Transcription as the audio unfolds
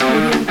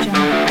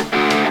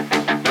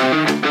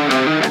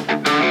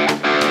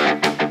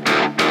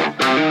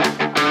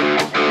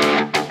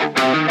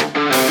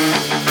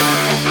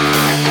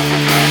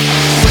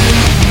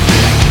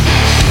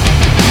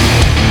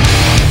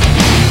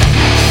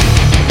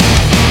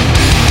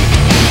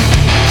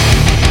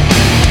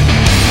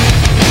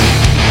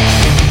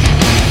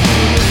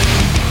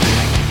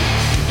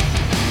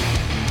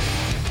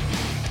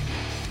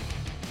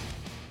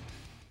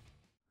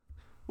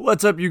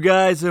What's up, you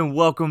guys, and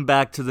welcome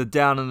back to the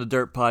Down in the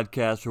Dirt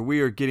podcast, where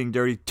we are getting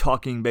dirty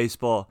talking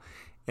baseball,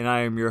 and I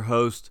am your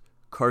host,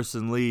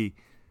 Carson Lee.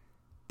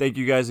 Thank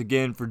you guys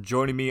again for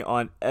joining me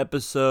on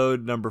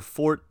episode number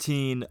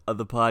 14 of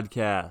the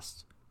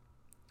podcast.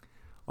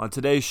 On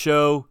today's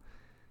show,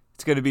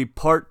 it's going to be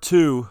part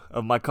 2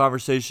 of my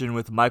conversation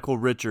with Michael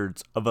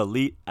Richards of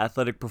Elite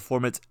Athletic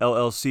Performance,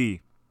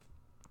 LLC.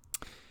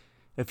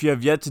 If you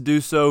have yet to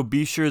do so,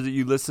 be sure that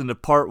you listen to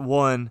part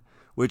 1,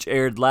 which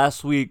aired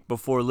last week,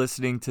 before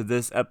listening to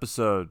this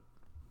episode.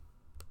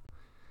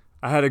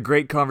 I had a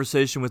great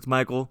conversation with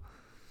Michael,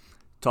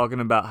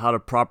 talking about how to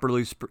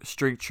properly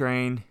strength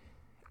train,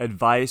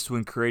 advice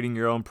when creating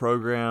your own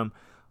program,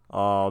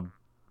 the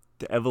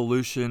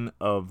evolution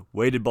of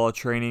weighted ball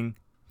training,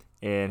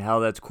 and how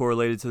that's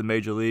correlated to the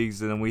major leagues.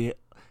 And then we,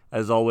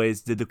 as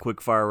always, did the quick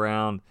fire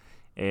round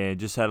and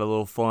just had a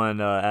little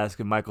fun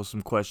asking Michael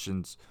some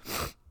questions.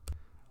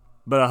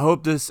 But I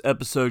hope this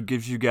episode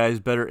gives you guys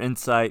better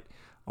insight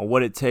on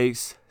what it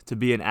takes to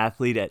be an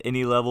athlete at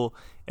any level,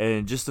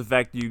 and just the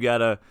fact that you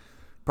gotta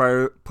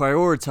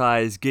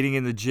prioritize getting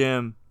in the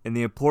gym and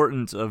the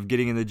importance of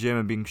getting in the gym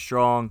and being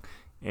strong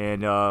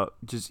and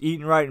just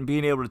eating right and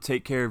being able to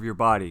take care of your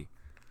body.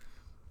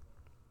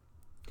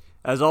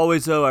 As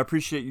always, though, I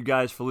appreciate you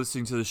guys for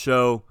listening to the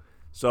show.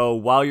 So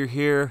while you're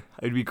here,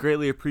 it'd be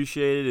greatly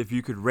appreciated if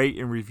you could rate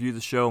and review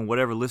the show on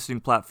whatever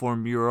listening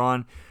platform you're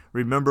on.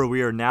 Remember,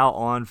 we are now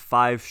on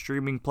 5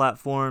 streaming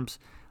platforms: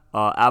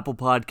 Apple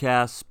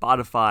Podcasts,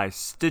 Spotify,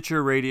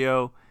 Stitcher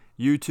Radio,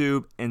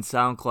 YouTube, and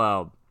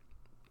SoundCloud.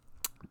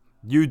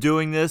 You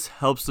doing this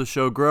helps the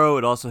show grow.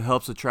 It also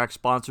helps attract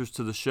sponsors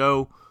to the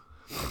show.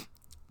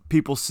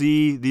 People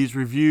see these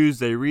reviews,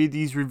 they read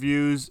these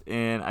reviews,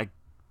 and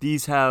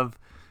these have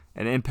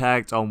an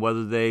impact on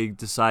whether they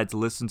decide to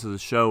listen to the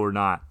show or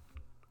not.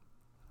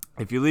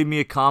 If you leave me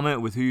a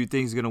comment with who you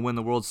think is going to win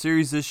the World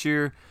Series this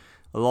year,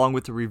 along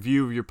with a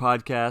review of your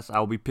podcast, I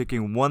will be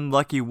picking one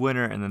lucky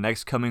winner in the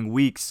next coming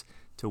weeks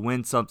to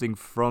win something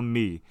from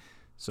me.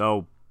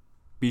 So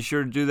be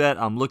sure to do that.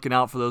 I'm looking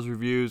out for those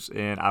reviews,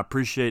 and I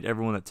appreciate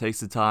everyone that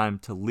takes the time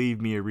to leave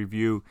me a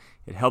review.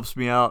 It helps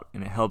me out,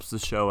 and it helps the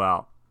show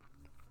out.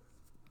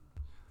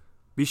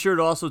 Be sure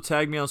to also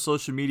tag me on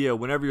social media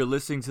whenever you're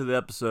listening to the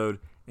episode,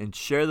 and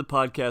share the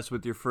podcast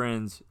with your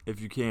friends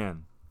if you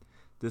can.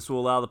 This will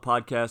allow the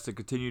podcast to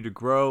continue to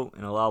grow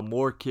and allow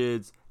more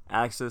kids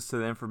access to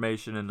the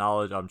information and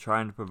knowledge I'm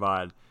trying to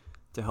provide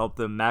to help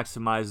them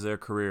maximize their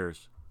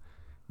careers.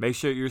 Make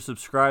sure you're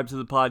subscribed to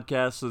the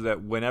podcast so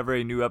that whenever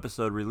a new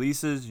episode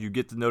releases, you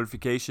get the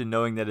notification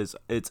knowing that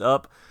it's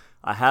up.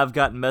 I have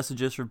gotten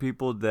messages from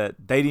people that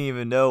they didn't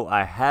even know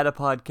I had a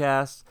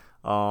podcast.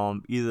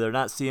 Either they're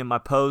not seeing my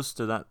posts,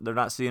 or they're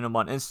not seeing them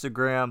on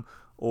Instagram,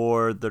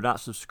 or they're not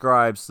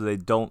subscribed, so they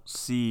don't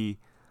see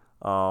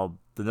the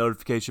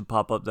notification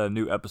pop up that a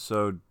new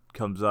episode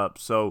comes up.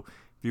 So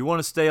if you want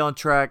to stay on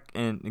track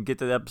and get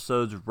the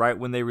episodes right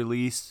when they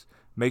release,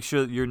 make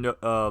sure that you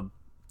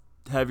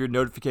have your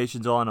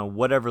notifications on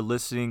whatever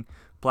listening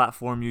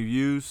platform you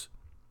use.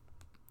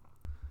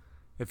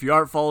 If you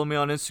aren't following me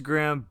on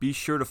Instagram, be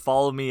sure to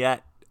follow me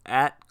at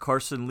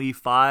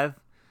CarsonLee5,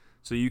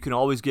 so you can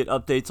always get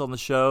updates on the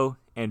show,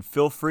 and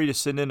feel free to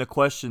send in a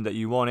question that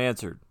you want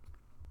answered.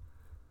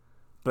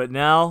 But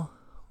now,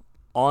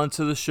 on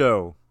to the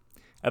show.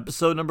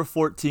 Episode number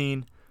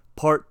 14,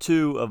 part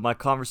 2 of my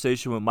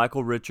conversation with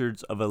Michael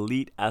Richards of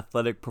Elite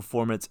Athletic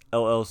Performance,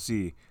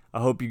 LLC.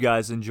 I hope you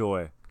guys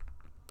enjoy.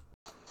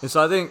 And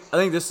so I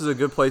think this is a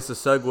good place to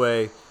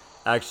segue,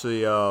 actually,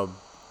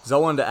 because I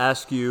wanted to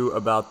ask you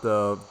about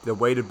the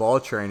weighted ball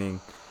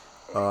training,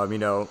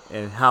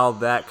 and how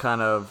that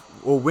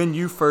when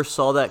you first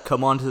saw that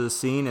come onto the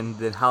scene, and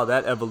then how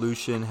that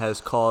evolution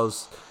has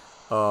caused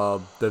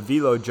the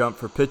velo jump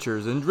for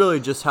pitchers, and really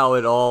just how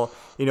it all,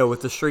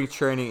 with the strength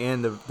training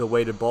and the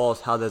weighted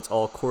balls, how that's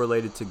all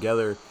correlated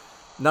together,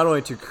 not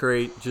only to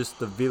create just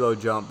the velo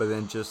jump, but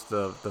then just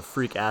the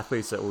freak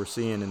athletes that we're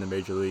seeing in the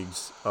major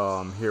leagues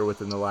here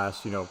within the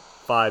last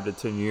 5 to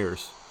 10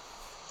 years.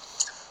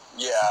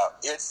 Yeah,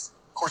 it's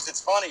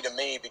funny to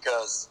me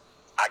because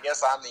I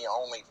guess I'm the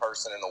only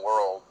person in the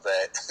world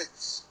that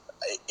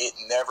it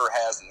never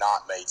has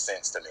not made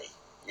sense to me.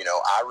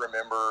 I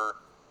remember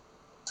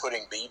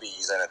putting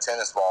BBs in a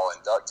tennis ball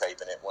and duct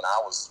taping it when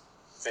I was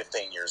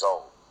 15 years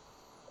old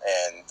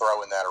and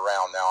throwing that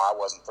around. Now, I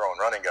wasn't throwing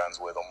running guns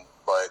with them,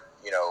 but,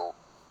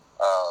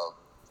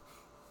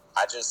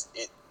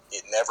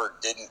 it never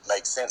didn't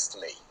make sense to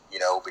me,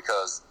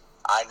 because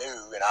I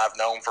knew, and I've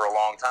known for a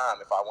long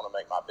time, if I want to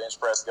make my bench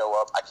press go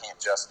up, I can't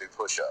just do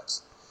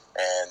push-ups,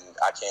 and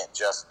I can't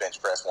just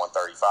bench press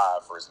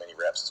 135 for as many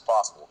reps as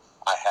possible.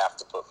 I have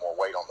to put more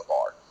weight on the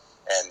bar.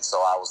 And so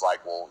I was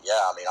like, well,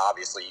 yeah,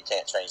 obviously you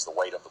can't change the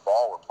weight of the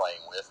ball we're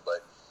playing with,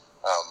 but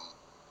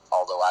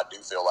although I do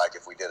feel like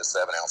if we did a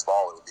 7-ounce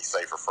ball, it would be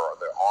safer for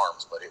their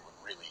arms, but it would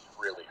really,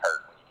 really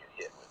hurt when you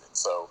get hit with it.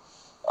 So,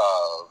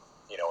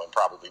 and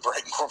probably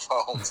break more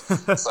bones.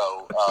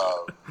 So,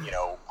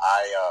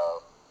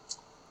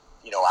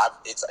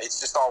 it's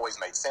just always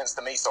made sense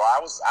to me. So I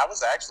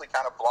was actually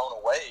kind of blown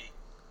away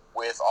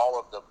with all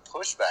of the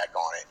pushback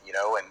on it,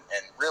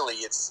 and really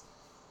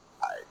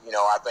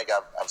I think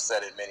I've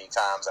said it many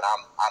times, and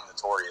I'm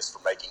notorious for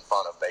making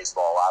fun of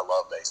baseball. I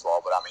love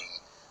baseball, but I mean,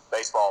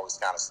 baseball is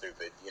kind of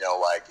stupid.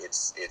 Like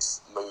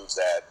it's moves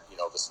at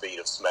the speed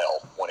of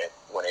smell when it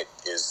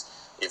is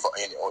in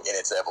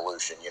its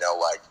evolution.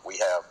 Like we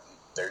have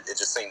there. It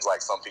just seems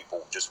like some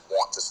people just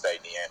want to stay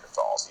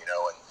Neanderthals. And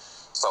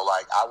so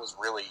like I was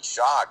really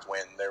shocked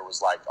when there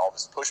was like all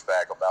this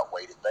pushback about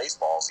weighted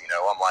baseballs.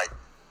 I'm like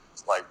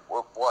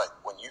what?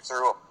 When you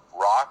threw a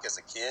rock as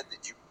a kid,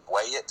 did you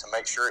weigh it to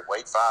make sure it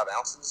weighed 5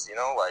 ounces?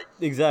 Like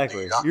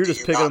exactly. You're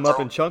just picking them up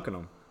and chunking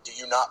them. Do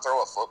you not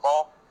throw a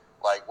football?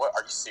 Like, what?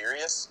 Are you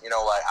serious?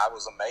 Like I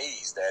was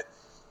amazed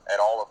at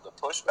all of the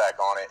pushback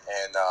on it,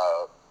 and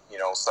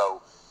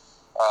so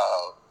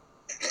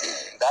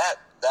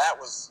that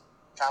was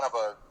kind of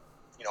a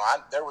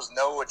there was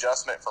no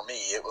adjustment for me.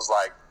 It was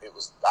like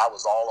I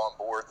was all on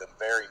board the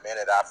very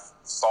minute I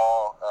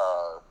saw.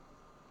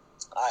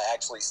 I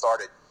actually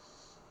started.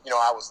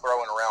 I was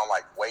throwing around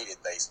like weighted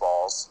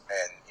baseballs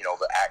and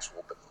the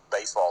actual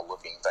baseball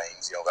looking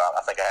things.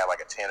 I think I had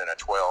like a 10 and a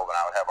 12, and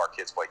I would have our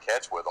kids play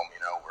catch with them.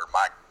 Or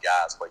my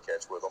guys play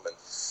catch with them, and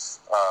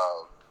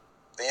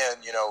then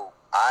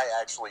I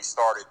actually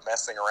started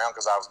messing around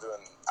because I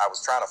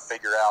was trying to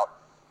figure out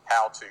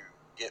how to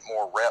get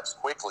more reps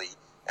quickly,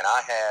 and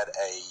I had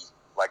a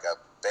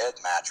bed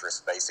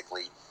mattress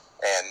basically,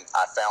 and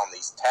I found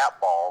these tap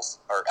balls,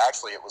 or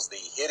actually it was the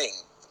hitting,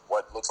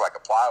 what looks like a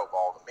plyo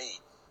ball to me,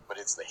 but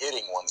it's the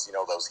hitting ones,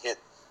 those hit.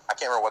 I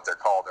can't remember what they're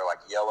called. They're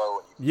like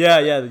yellow. And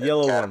the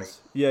yellow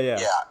ones. Yeah. Yeah,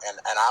 and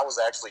I was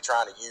actually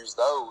trying to use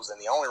those, and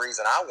the only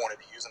reason I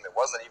wanted to use them, it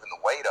wasn't even the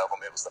weight of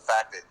them. It was the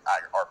fact that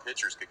our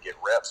pitchers could get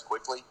reps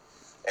quickly,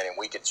 and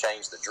we could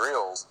change the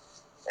drills.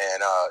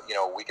 And,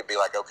 we could be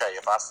like, okay,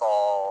 if I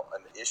saw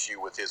an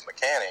issue with his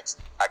mechanics,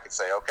 I could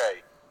say,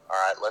 okay, all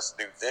right, let's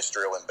do this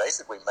drill, and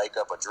basically make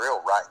up a drill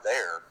right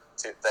there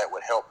that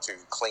would help to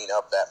clean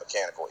up that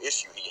mechanical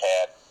issue he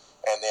had.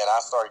 And then I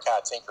started kind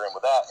of tinkering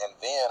with that, and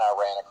then I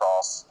ran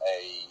across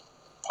a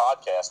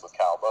podcast with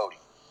Kyle Bodie,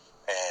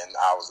 and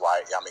I was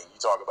like, I mean, you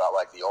talk about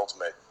like the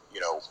ultimate,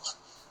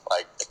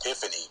 like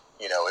epiphany,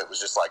 it was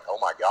just like, oh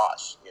my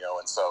gosh,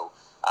 and so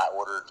I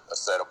ordered a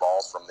set of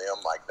balls from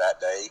them like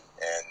that day,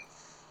 and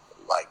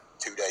like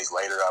 2 days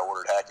later I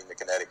ordered Hacking the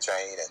Kinetic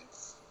Chain, and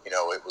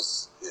it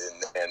was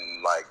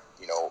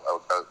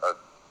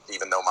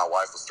even though my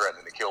wife was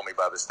threatening to kill me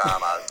by this time,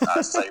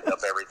 I saved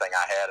up everything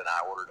I had, and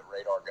I ordered a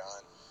radar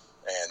gun,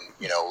 and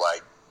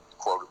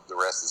quote, the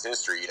rest is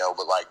history,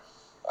 but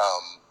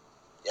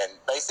and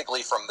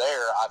basically from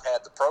there I've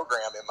had the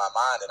program in my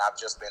mind, and I've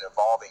just been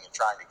evolving and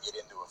trying to get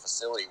into a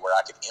facility where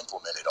I can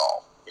implement it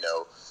all,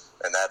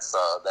 and that's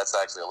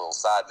actually a little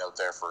side note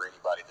there for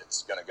anybody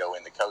that's going to go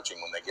into coaching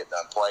when they get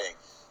done playing.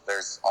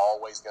 There's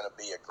always going to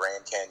be a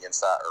Grand Canyon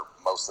side, or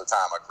most of the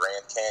time, a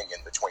Grand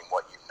Canyon between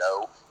what you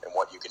know and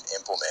what you can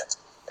implement.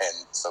 And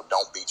so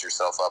don't beat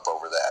yourself up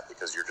over that,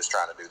 because you're just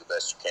trying to do the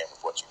best you can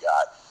with what you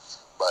got.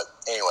 But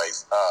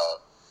anyways,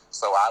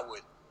 so I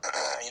would,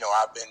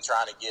 I've been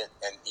trying to get,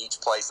 in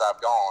each place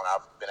I've gone,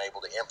 I've been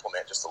able to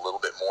implement just a little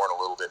bit more and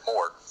a little bit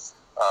more.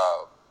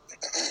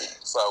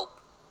 So,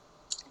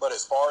 but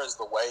as far as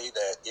the way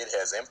that it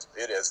has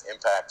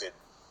impacted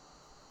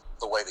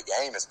the way the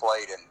game is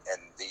played,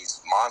 and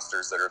these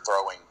monsters that are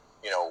throwing,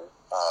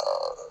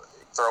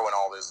 throwing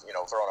all this,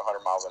 throwing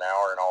 100 miles an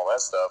hour and all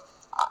that stuff.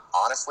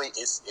 Honestly,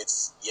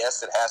 it's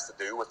yes, it has to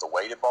do with the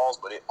weighted balls,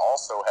 but it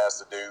also has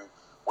to do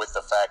with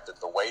the fact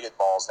that the weighted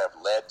balls have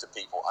led to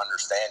people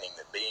understanding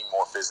that being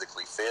more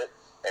physically fit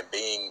and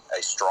being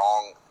a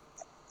strong,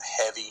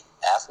 heavy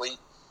athlete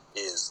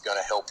is going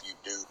to help you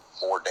do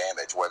more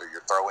damage, whether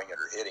you're throwing it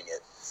or hitting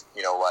it.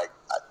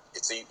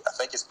 I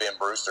think it's Ben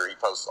Brewster. He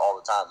posts all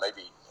the time,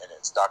 maybe, and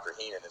it's Dr.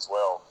 Heenan as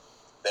well,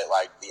 that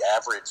like the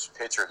average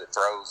pitcher that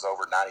throws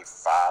over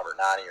 95 or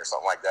 90 or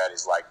something like that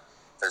is like,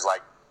 there's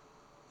like,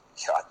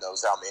 God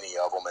knows how many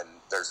of them,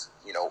 and there's,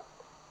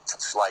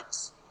 like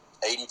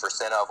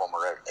 80% of them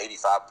or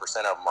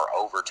 85% of them are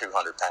over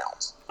 200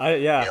 pounds. That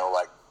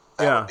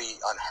would be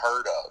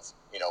unheard of,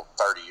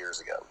 30 years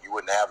ago. You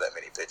wouldn't have that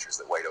many pitchers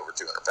that weighed over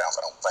 200 pounds,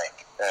 I don't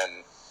think.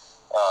 And,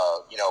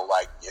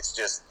 it's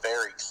just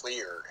very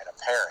clear and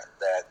apparent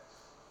that,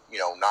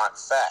 not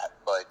fat,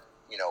 but,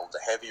 the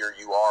heavier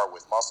you are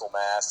with muscle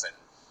mass and,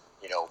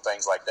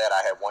 things like that.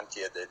 I have one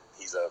kid that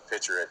he's a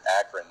pitcher at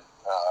Akron,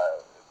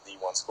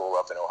 D1 school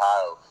up in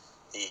Ohio.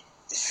 He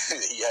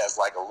has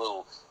like a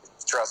little,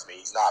 trust me,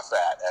 he's not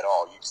fat at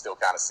all. You can still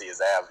kind of see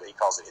his abs, but he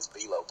calls it his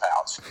velo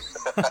pouch.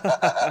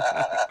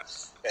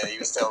 And he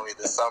was telling me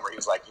this summer, he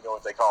was like, you know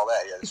what they call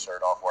that? He had his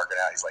shirt off working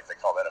out. He's like, they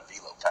call that a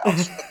velo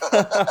pouch.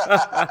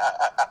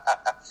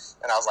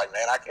 And I was like,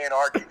 man, I can't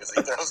argue because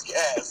he throws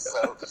gas. So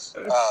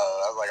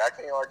I was like, I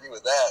can't argue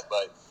with that.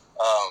 But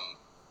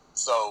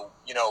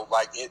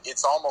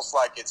it's almost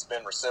like it's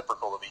been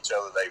reciprocal of each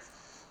other. They've,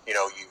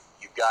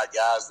 you've got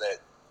guys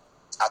that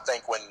I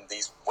think when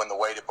the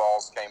weighted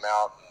balls came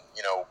out, and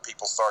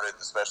people started,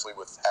 especially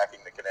with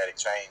hacking the kinetic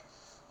chain,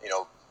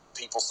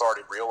 people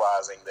started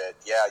realizing that,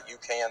 yeah, you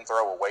can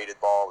throw a weighted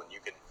ball and you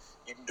can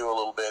do a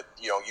little bit,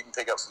 you can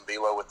pick up some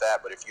velo with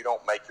that, but if you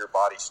don't make your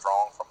body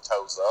strong from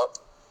toes up,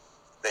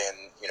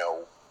 then,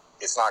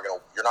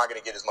 you're not going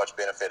to get as much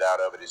benefit out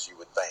of it as you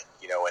would think,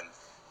 and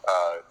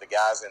the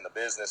guys in the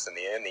business and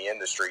in the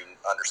industry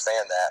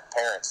understand that.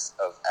 Parents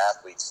of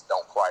athletes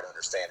don't quite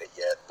understand it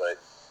yet, but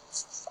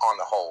on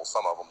the whole,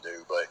 some of them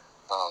do, but,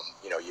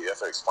 you have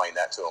to explain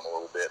that to them a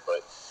little bit,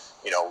 but,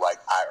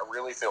 I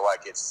really feel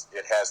like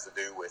it has to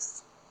do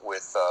with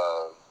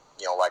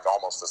like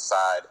almost a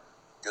side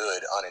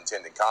good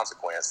unintended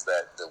consequence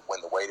that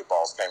when the weighted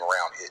balls came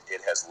around,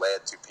 it has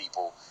led to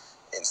people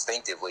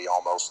instinctively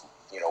almost,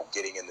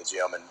 getting in the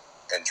gym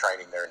and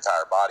training their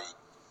entire body,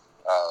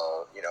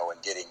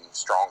 and getting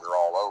stronger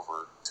all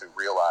over to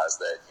realize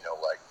that,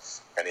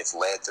 and it's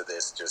led to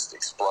this just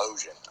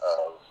explosion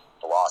of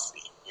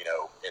velocity,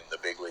 in the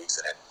big leagues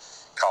and in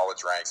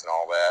college ranks and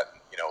all that.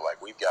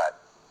 We've got,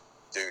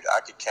 dude, I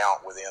could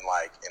count within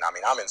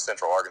I'm in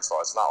Central Arkansas.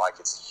 It's not like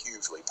it's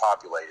hugely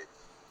populated.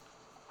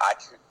 I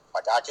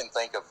can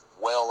think of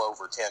well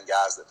over 10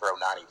 guys that throw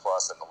 90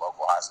 plus in the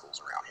local high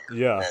schools around here.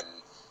 Yeah. And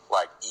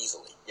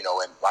easily, and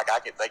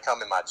they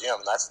come in my gym,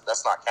 and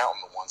that's not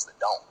counting the ones that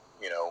don't,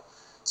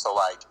 So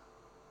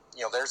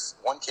there's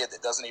one kid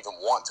that doesn't even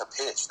want to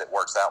pitch that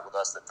works out with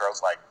us that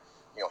throws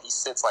he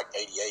sits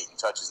 88 and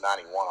touches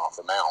 91 off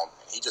the mound,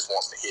 and he just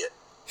wants to hit.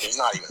 He's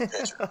not even a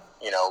pitcher,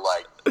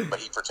 but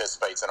he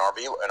participates in our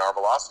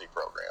velocity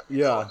program.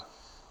 Yeah.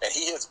 And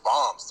he hits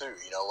bombs too,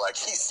 he's not like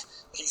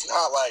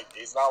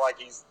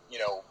he's,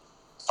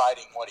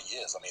 fighting what he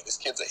is. I mean, this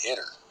kid's a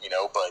hitter,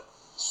 but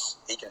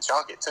he can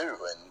chunk it too.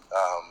 And,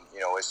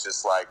 it's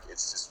just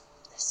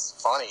it's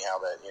funny how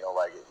that,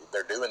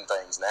 they're doing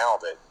things now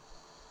that,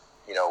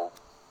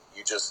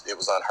 it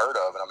was unheard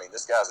of. And I mean,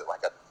 this guy's at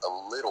a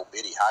little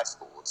bitty high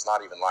school. It's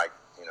not even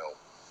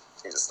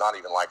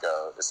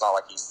it's not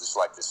like he's just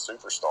like this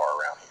superstar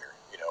around here.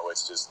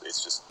 It's just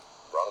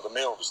run of the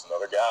mill, just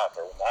another guy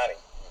throwing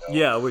 90.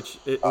 Yeah, which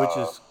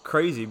is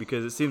crazy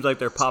because it seems like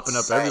they're popping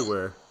up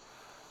everywhere.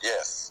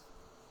 Yes,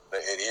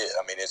 it is.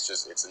 I mean, it's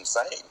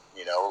insane.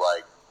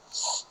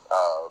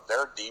 There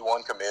are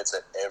D1 commits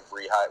at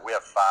every we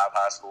have 5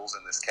 high schools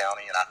in this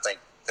county, and I think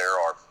there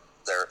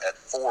at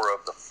 4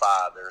 of the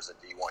 5 there's a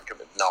D1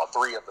 commit. No,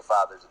 3 of the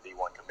 5 there's a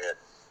D1 commit,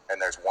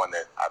 and there's one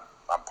that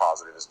I'm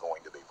positive is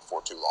going to be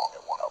before too long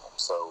at one of them.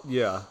 So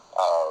yeah,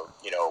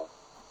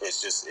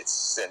 it's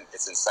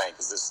insane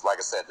because this, like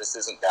I said, this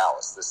isn't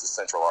Dallas. This is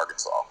Central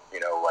Arkansas.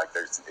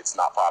 It's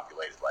not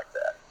populated like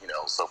that.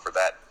 So for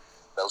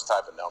those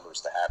type of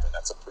numbers to happen,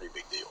 that's a pretty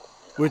big deal.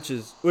 Which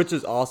is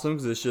awesome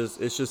because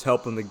it's just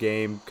helping the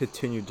game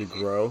continue to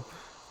grow.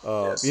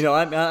 Yes.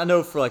 I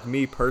know for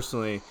me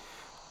personally,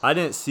 I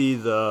didn't see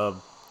the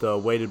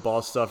weighted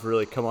ball stuff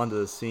really come onto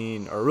the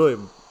scene or really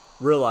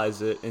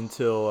realize it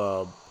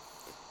until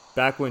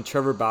back when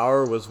Trevor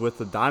Bauer was with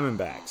the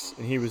Diamondbacks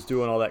and he was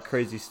doing all that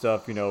crazy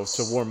stuff, to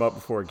warm up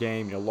before a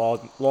game,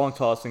 long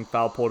tossing,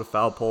 foul pole to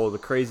foul pole, the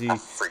crazy, I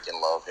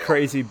freaking love him.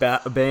 Crazy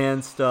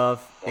band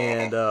stuff.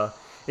 And, at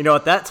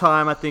that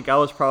time, I think I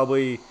was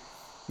probably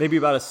maybe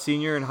about a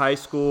senior in high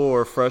school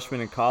or a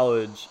freshman in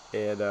college.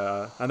 And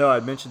I know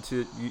I mentioned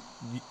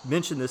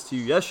this to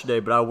you yesterday,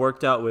 but I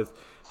worked out with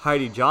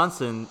Heidi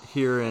Johnson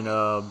here in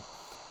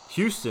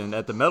Houston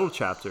at the Metal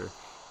Chapter.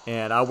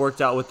 And I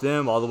worked out with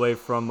them all the way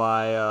from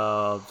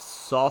my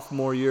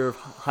sophomore year of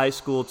high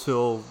school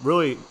until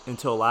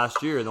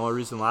last year. And the only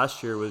reason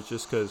last year was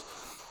just because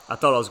I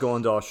thought I was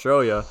going to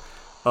Australia.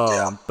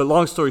 But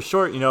long story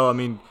short,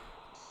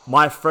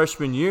 my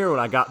freshman year when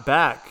I got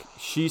back,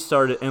 she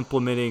started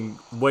implementing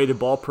weighted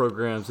ball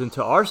programs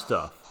into our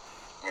stuff.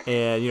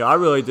 And, I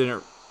really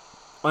didn't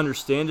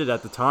understand it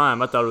at the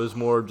time. I thought it was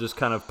more just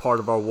kind of part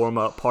of our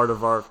warm-up, part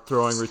of our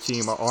throwing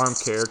routine, our arm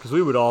care, because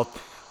we would all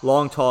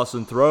long toss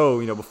and throw,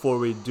 before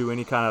we do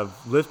any kind of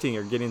lifting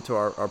or get into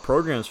our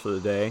programs for the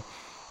day.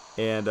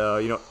 And,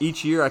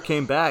 each year I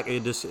came back,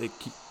 it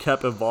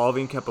kept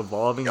evolving,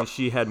 and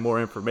she had more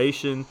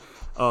information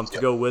to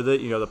go with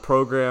it. The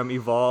program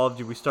evolved.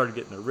 We started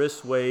getting the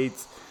wrist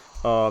weights,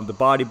 the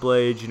body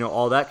blades,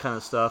 all that kind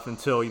of stuff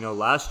until,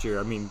 last year.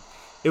 I mean,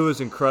 it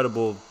was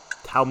incredible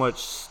how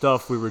much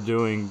stuff we were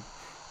doing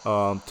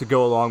to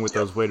go along with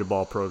those weighted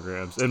ball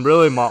programs. And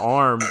really my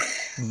arm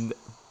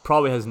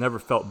probably has never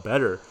felt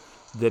better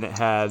than it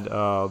had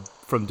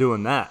from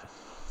doing that.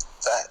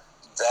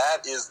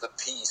 That is the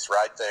piece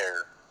right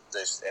there.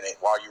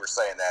 While you were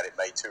saying that, it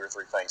made 2 or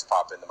 3 things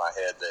pop into my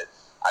head that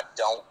I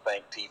don't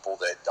think people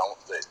that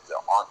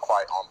aren't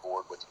quite on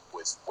board with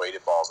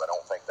weighted balls, I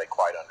don't think they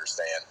quite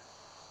understand.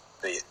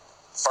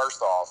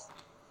 First off,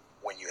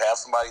 when you have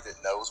somebody that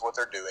knows what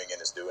they're doing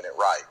and is doing it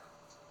right,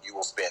 you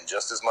will spend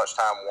just as much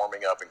time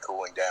warming up and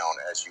cooling down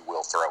as you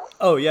will throwing.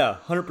 Oh yeah,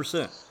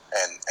 100%.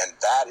 And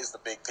that is the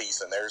big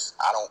piece. And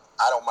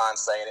I don't mind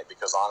saying it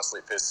because honestly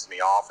it pisses me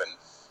off, and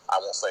I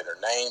won't say their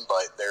name,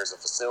 but there's a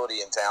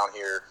facility in town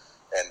here,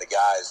 and the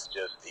guy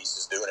he's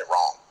just doing it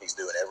wrong. He's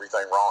doing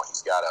everything wrong.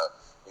 He's got a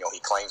He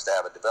claims to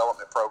have a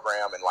development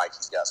program, and like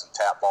he's got some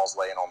tap balls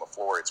laying on the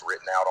floor. It's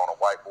written out on a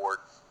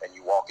whiteboard, and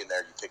you walk in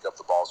there, you pick up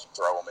the balls, you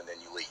throw them, and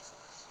then you leave.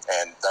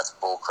 And that's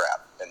bull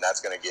crap, and that's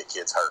going to get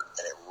kids hurt.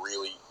 And it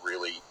really,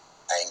 really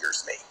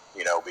angers me,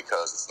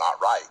 because it's not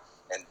right.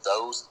 And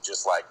those,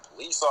 just like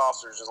police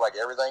officers, just like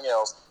everything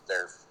else,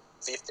 they're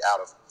 50 out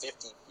of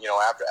 50,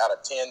 out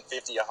of 10,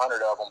 50,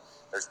 100 of them,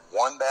 there's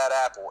one bad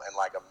apple and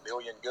like a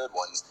million good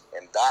ones,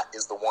 and that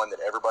is the one that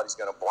everybody's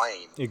going to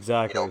blame.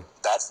 Exactly.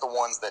 That's the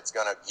ones that's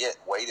going to get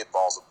weighted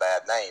balls a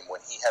bad name when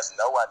he has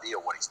no idea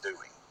what he's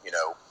doing,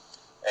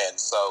 And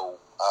so,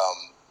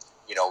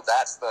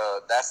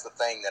 that's the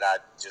thing that I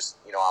just,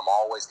 I'm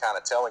always kind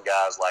of telling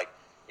guys, like,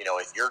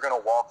 if you're going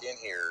to walk in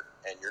here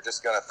and you're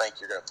just going to think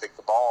you're going to pick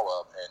the ball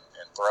up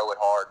and throw it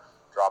hard,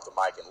 drop the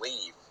mic and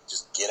leave,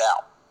 just get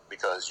out.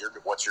 Because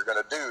what you're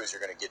going to do is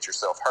you're going to get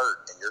yourself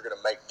hurt, and you're going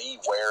to make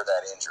me wear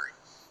that injury,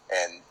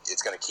 and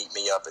it's going to keep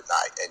me up at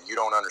night. And you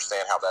don't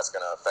understand how that's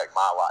going to affect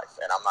my life,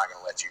 and I'm not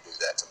going to let you do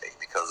that to me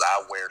because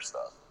I wear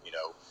stuff.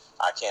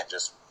 I can't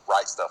just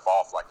write stuff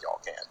off like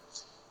y'all can.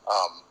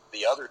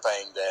 The other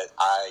thing that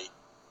I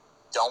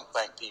don't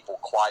think people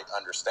quite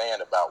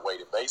understand about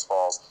weighted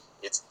baseballs,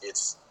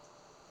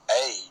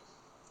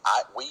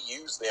 we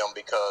use them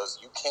because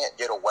you can't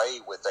get away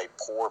with a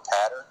poor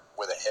pattern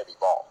with a heavy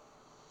ball.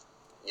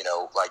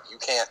 Like you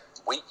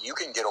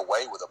can get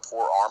away with a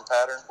poor arm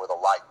pattern with a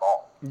light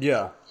ball.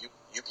 Yeah.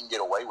 You can get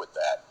away with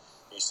that.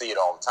 You see it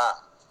all the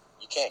time.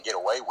 You can't get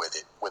away with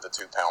it with a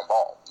 2-pound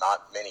ball.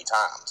 Not many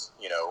times,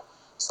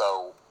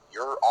 So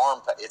your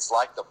arm, it's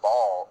like the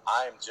ball.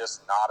 I am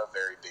just not a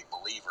very big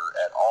believer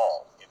at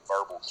all in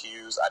verbal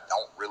cues. I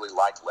don't really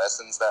like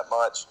lessons that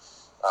much.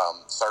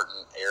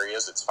 Certain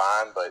areas it's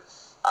fine, but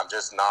I'm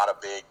just not a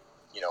big,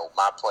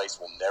 my place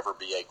will never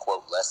be a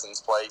quote lessons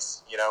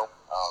place,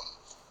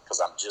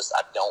 because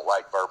I don't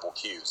like verbal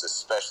cues,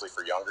 especially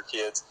for younger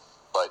kids,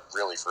 but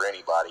really for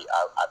anybody.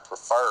 I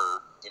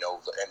prefer,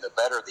 and the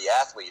better the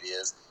athlete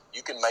is,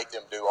 you can make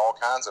them do all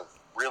kinds of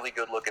really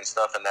good looking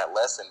stuff in that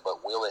lesson,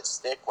 but will it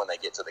stick when they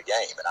get to the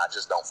game? And I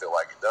just don't feel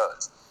like it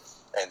does.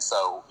 And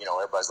so,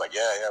 everybody's like,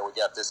 yeah, we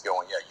got this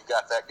going. Yeah, you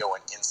got that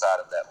going inside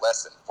of that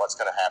lesson. What's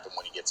going to happen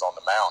when he gets on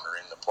the mound or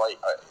in the plate,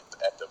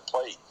 at the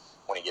plate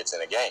when he gets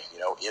in a game?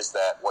 Is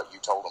that what you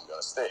told him going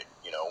to stick?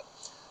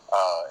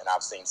 And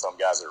I've seen some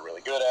guys that are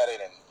really good at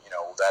it, and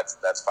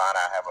that's fine.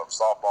 I have a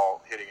softball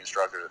hitting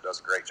instructor that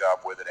does a great job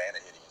with it, and a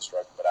hitting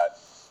instructor. But I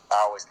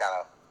always kind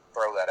of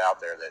throw that out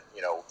there that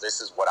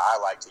this is what I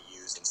like to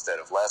use instead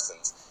of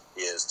lessons,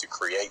 is to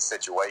create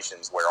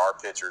situations where our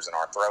pitchers and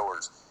our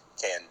throwers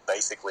can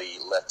basically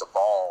let the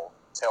ball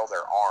tell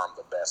their arm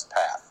the best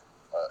path,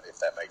 if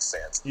that makes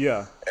sense.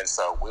 Yeah. And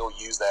so we'll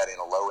use that in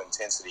a low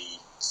intensity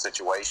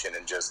situation,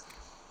 and just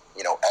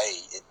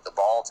the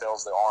ball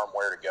tells the arm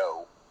where to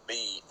go.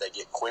 B, they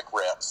get quick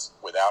reps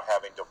without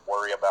having to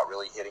worry about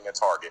really hitting a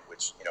target,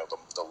 which,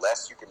 the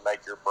less you can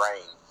make your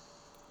brain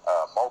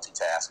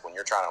multitask when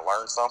you're trying to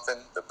learn something,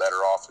 the better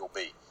off you'll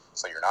be.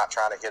 So you're not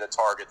trying to hit a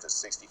target that's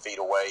 60 feet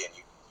away, and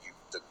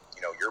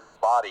your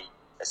body,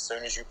 as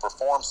soon as you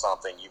perform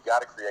something, you've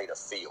got to create a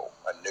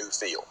new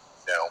feel,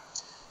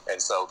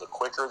 And so the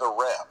quicker the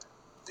rep,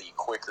 the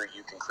quicker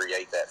you can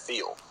create that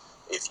feel.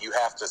 If you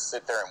have to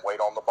sit there and wait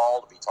on the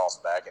ball to be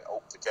tossed back and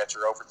the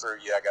catcher overthrew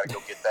you, I got to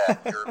go get that.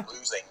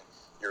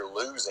 You're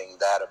losing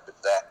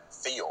that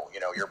feel.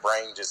 Your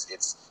brain just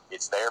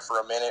it's there for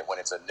a minute. When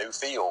it's a new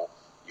feel,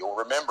 you'll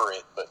remember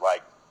it, but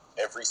like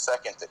every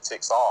second that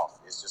ticks off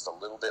is just a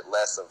little bit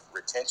less of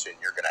retention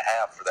you're going to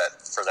have for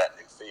that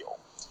new feel.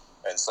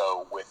 And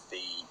so with the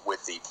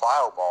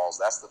plyo balls,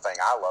 that's the thing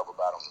I love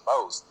about them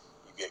most.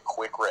 You get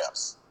quick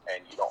reps,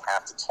 and you don't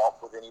have to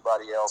talk with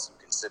anybody else. You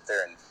can sit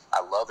there, and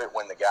I love it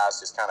when the guys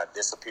just kind of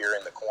disappear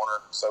in the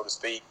corner, so to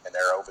speak, and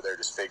they're over there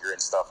just figuring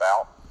stuff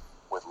out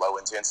with low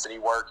intensity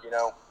work.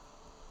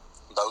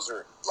 Those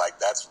are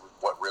that's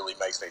what really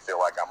makes me feel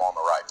like I'm on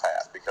the right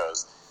path,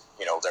 because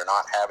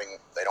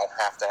they don't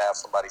have to have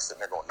somebody sitting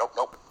there going,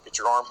 nope, get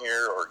your arm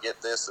here or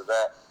get this or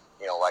that.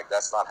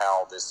 That's not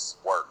how this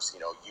works.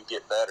 You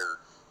get better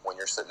when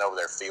you're sitting over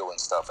there feeling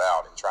stuff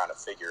out and trying to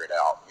figure it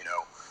out,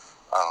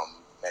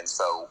 and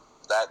so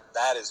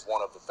that is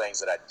one of the things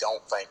that I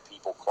don't think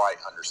people quite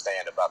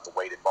understand about the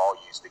weighted ball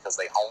use, because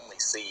they only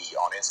see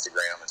on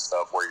Instagram and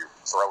stuff where you're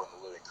throwing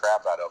the living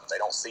crap out of them. They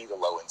don't see the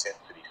low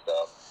intensity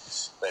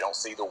stuff. They don't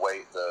see the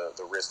weight,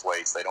 the wrist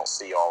weights. They don't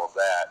see all of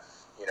that,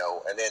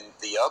 and then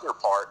the other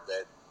part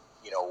that,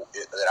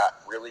 that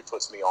really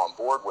puts me on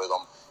board with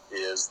them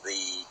is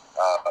the,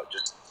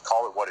 just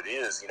call it what it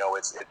is.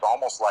 It's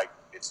almost like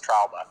it's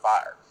trial by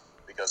fire,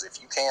 because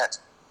if you can't,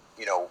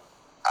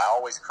 I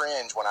always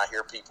cringe when I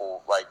hear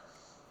people like,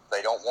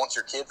 they don't want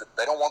their kid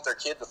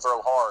to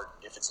throw hard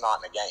if it's not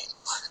in a game.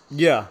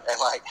 Yeah. And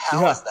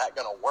how is that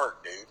going to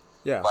work, dude?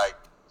 Yeah.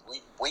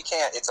 We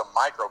can't, it's a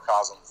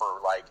microcosm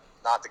for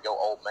not to go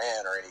old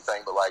man or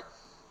anything, but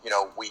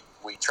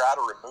we try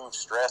to remove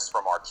stress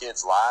from our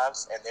kids'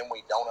 lives, and then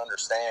we don't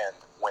understand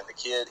when the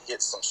kid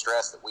hits some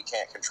stress that we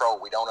can't control.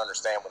 We don't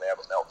understand when they have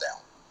a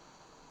meltdown.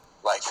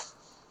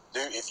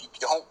 if you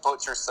don't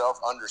put yourself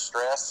under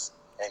stress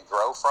and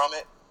grow from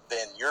it,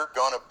 then you're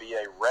going to be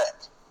a wreck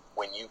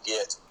when you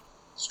get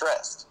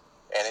stressed.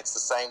 And it's the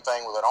same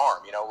thing with an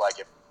arm. Like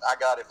if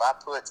I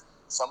put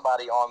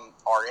somebody on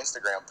our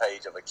Instagram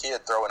page of a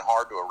kid throwing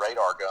hard to a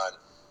radar gun,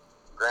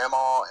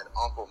 Grandma and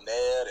Uncle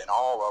Ned and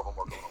all of them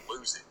are going to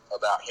lose it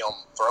about him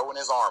throwing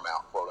his arm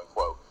out, quote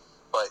unquote.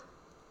 But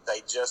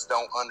they just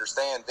don't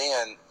understand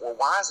then, well,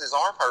 why is his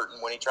arm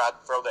hurting when he tried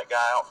to throw that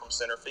guy out from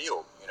center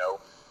field?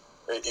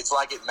 It's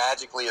like it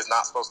magically is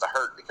not supposed to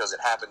hurt because it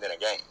happened in a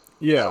game.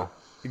 Yeah,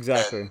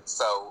 exactly. And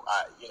so,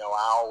 I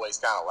always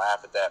kind of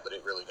laugh at that, but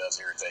it really does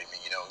irritate me,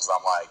 because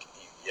I'm like,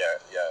 yeah,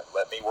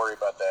 let me worry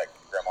about that,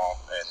 Grandma.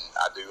 And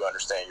I do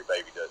understand your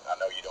baby does. I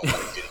know you don't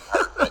want him getting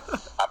hurt, but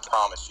I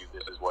promise you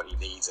this is what he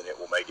needs and it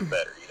will make it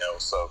better,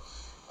 So,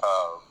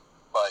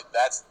 but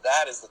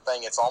that is the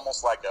thing. It's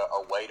almost like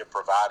a way to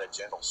provide a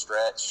gentle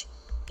stretch,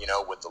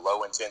 with the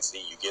low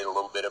intensity. You get a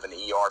little bit of an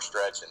ER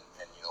stretch, and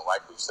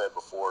like we've said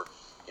before,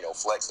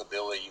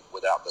 flexibility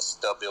without the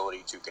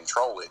stability to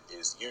control it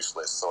is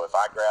useless. So if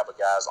I grab a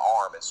guy's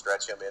arm and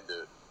stretch him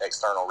into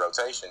external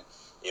rotation,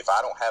 if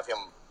I don't have him,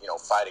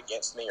 fight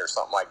against me or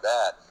something like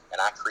that,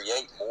 and I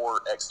create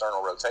more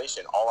external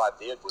rotation, all I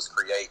did was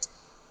create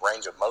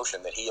range of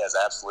motion that he has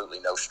absolutely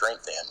no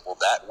strength in. Well,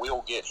 that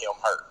will get him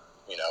hurt,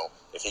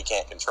 if he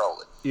can't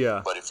control it.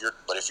 Yeah. But if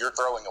you're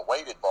throwing a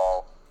weighted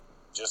ball,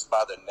 just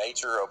by the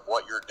nature of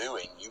what you're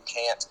doing, you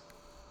can't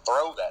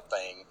throw that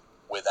thing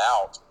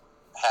without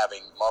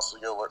having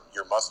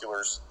your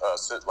musculars,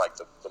 like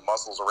the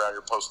muscles around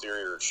your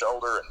posterior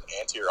shoulder and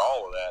anterior,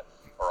 all of that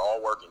are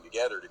all working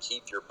together to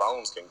keep your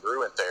bones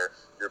congruent there.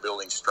 You're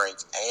building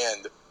strength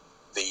and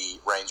the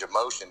range of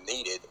motion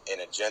needed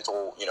in a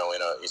gentle,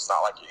 it's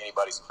not like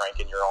anybody's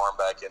cranking your arm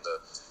back into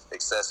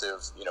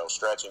excessive,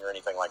 stretching or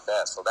anything like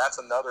that. So that's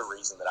another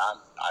reason that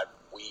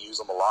we use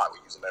them a lot. We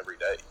use them every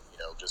day,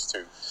 just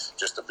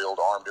to build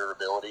arm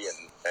durability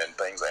and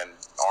things, and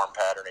arm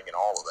patterning and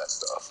all of that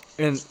stuff.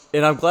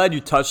 And I'm glad you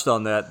touched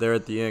on that there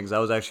at the end, because I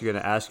was actually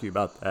going to ask you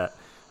about that.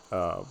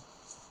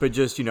 But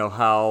just,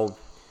 how,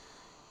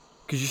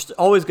 because you're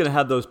always going to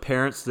have those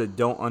parents that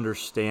don't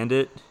understand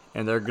it,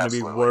 and they're going to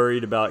be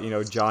worried about,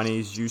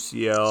 Johnny's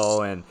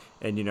UCL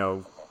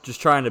and just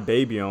trying to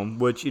baby him,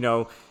 which,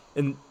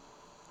 and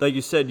like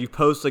you said, you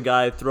post a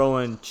guy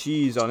throwing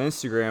cheese on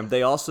Instagram.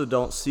 They also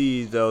don't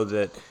see, though,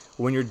 that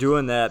when you're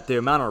doing that, the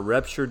amount of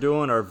reps you're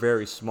doing are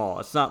very small.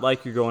 It's not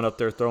like you're going up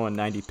there throwing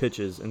 90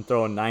 pitches and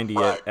throwing 90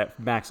 at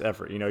max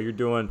effort. You're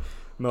doing,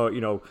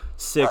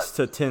 6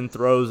 to 10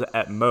 throws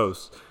at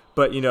most.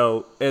 But,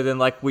 and then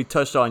like we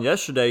touched on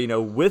yesterday,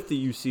 with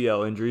the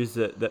UCL injuries,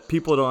 that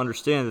people don't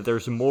understand that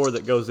there's more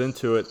that goes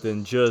into it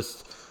than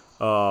just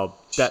that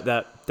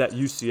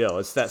UCL.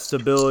 It's that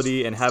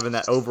stability and having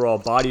that overall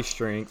body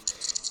strength.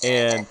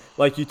 And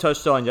like you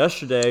touched on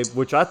yesterday,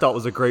 which I thought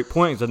was a great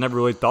point because I never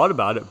really thought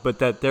about it, but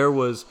that there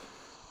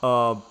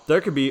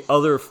could be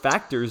other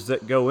factors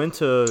that go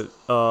into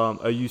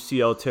a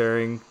UCL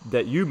tearing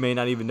that you may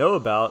not even know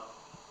about.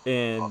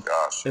 And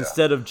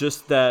instead of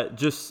just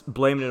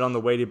blaming it on the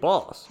weighted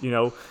balls,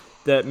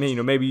 that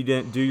maybe you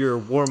didn't do your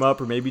warm up,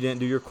 or maybe you didn't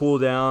do your cool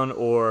down,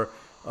 or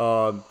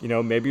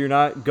maybe you're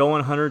not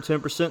going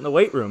 110% in the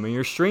weight room and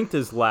your strength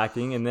is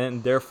lacking, and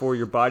then therefore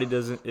your body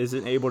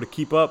isn't able to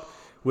keep up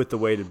with the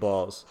weighted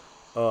balls.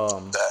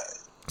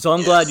 So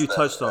I'm glad you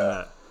touched on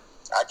that.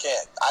 I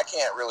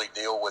can't really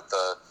deal with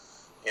the,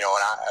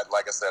 and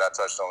like I said, I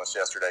touched on this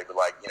yesterday, but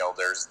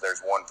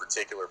there's one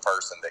particular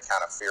person that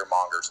kind of fear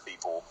mongers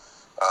people.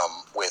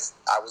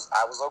 I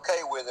was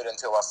okay with it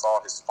until I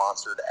saw his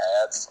sponsored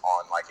ads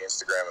on like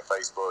Instagram and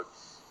Facebook,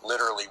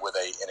 literally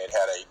and it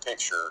had a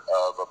picture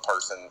of a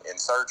person in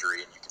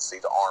surgery, and you could see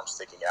the arm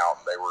sticking out,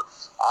 and they were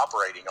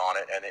operating on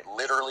it, and it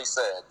literally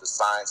said the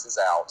science is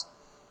out,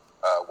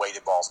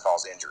 weighted balls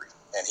cause injury.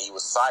 And he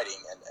was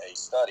citing a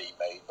study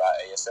made by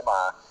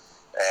ASMI,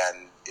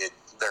 and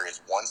there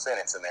is one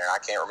sentence in there, I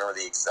can't remember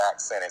the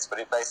exact sentence, but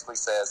it basically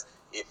says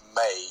it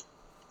may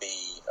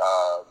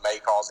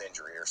cause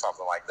injury or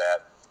something like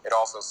that. It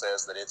also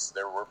says that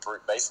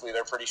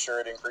they're pretty sure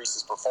it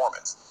increases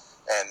performance.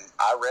 And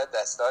I read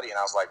that study and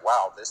I was like,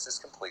 wow, this is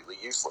completely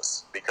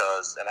useless,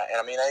 because and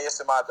I mean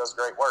ASMI does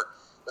great work,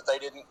 but they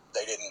didn't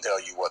tell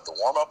you what the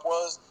warm up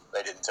was.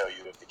 They didn't tell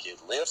you if the kid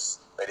lifts.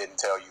 They didn't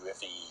tell you if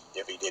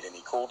he did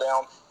any cool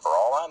down. For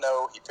all I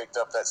know, he picked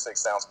up that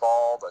 6-ounce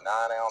ball, the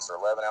 9-ounce or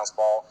 11-ounce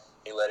ball.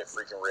 He let it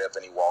freaking rip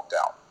and he walked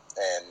out.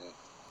 And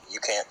you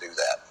can't do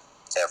that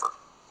ever.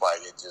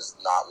 Like, it just,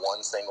 not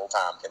one single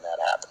time can that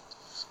happen.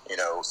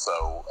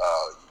 So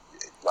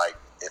like,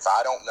 if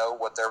I don't know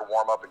what their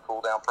warm up and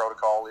cool down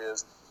protocol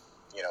is,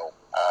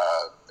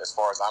 as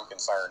far as I'm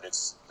concerned,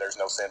 there's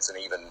no sense in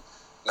even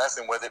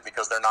messing with it,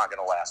 because they're not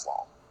going to last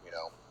long.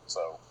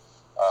 So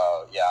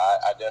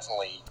I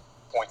definitely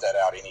point that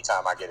out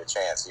anytime I get a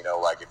chance.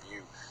 Like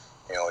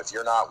if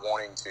you're not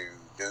wanting to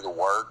do the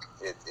work,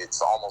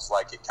 it's almost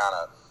like it kind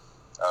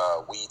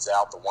of weeds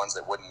out the ones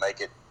that wouldn't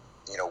make it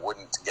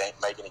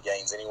make any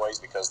gains anyways,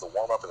 because the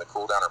warm up and the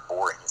cool down are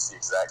boring. It's the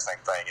exact same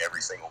thing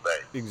every single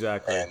day.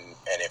 Exactly. And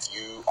if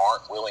you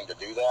aren't willing to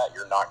do that,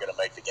 you're not going to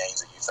make the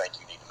gains that you think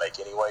you need to make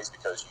anyways,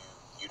 because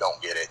you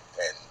don't get it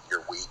and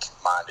you're weak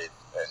minded,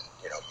 and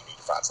you need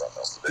to find something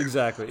else to do.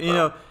 Exactly.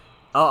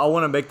 I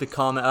want to make the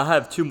comment. I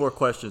have two more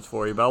questions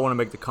for you, but I want to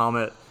make the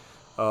comment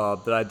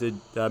that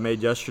I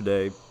made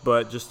yesterday,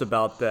 but just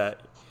about that.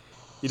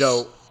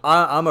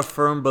 I'm a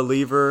firm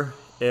believer,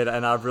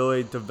 and I've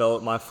really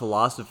developed my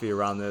philosophy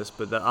around this,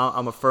 but that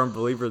I'm a firm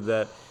believer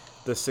that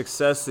the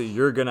success that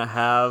you're going to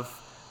have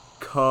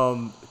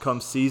come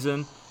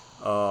season,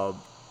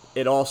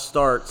 it all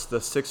starts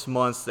the 6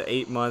 months, the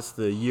 8 months,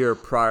 the year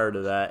prior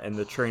to that, and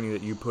the training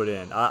that you put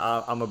in.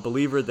 I'm a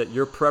believer that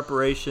your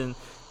preparation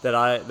that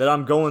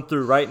I'm going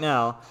through right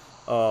now,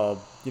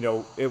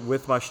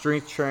 with my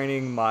strength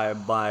training,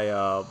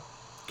 my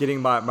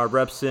getting my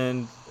reps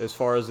in as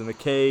far as in the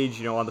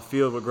cage, on the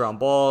field with ground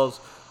balls,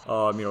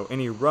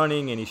 any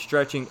running, any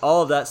stretching,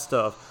 all of that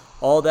stuff,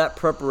 all that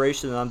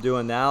preparation that I'm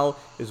doing now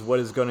is what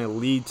is going to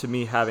lead to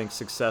me having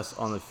success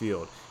on the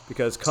field.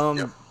 Because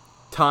come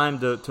time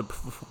to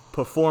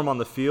perform on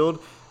the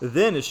field,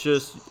 then it's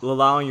just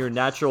allowing your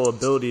natural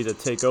ability to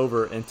take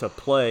over and to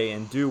play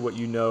and do what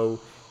you know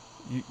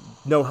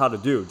how to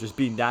do. Just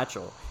be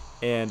natural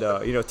and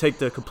take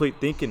the complete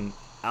thinking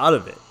out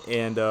of it.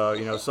 And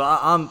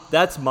so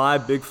that's my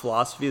big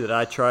philosophy that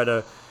I try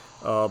to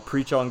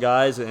preach on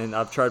guys, and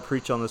I've tried to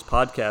preach on this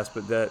podcast,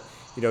 but that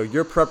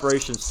your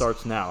preparation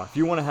starts now. If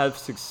you want to have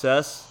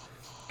success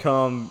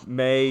come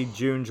May,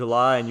 June,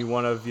 July, and you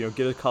want to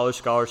get a college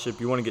scholarship,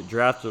 you want to get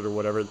drafted or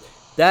whatever,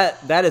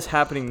 that is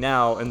happening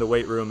now in the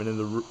weight room and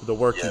in the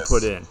work you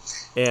put in.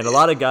 And a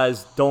lot of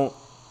guys don't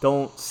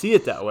see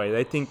it that way.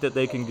 They think that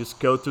they can just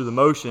go through the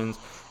motions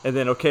and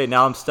then, okay,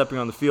 now I'm stepping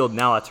on the field,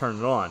 now I turn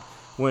it on.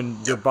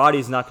 When your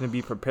body's not going to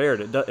be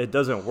prepared, it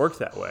doesn't work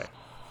that way.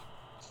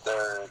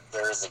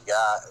 There's a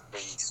guy, the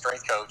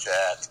strength coach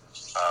at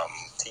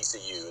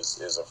TCU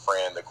is a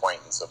friend,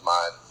 acquaintance of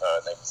mine,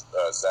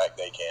 named Zach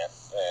Daycant,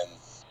 and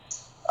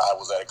I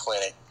was at a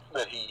clinic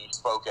that he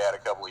spoke at a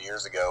couple of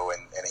years ago,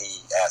 and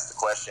he asked the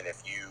question,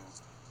 if you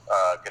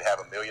could have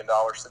 $1 million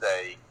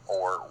today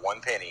or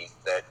one penny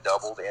that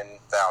doubled in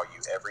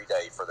value every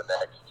day for the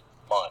next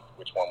month,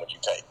 which one would you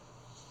take?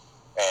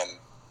 And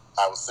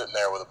I was sitting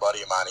there with a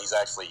buddy of mine. He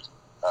actually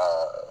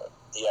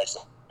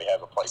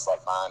has a place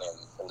like mine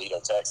in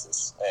Aledo,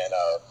 Texas. And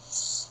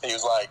he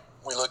was like,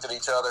 we looked at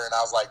each other, and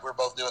I was like, we're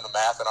both doing the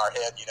math in our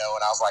head, and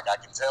I was like, I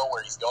can tell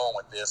where he's going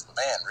with this, but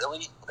man,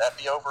 really? Would that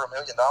be over $1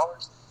 million?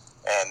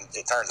 And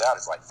it turns out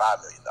it's like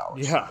 $5 million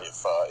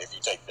if you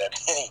take that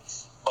penny.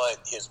 But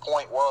his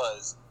point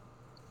was,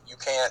 you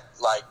can't,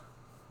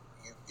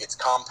 it's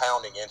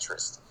compounding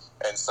interest.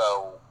 And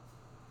so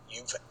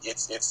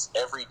it's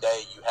every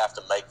day you have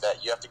to make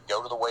that. You have to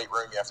go to the weight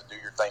room. You have to do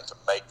your thing to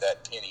make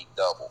that penny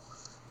double.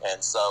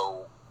 And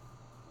so,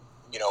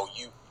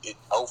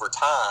 over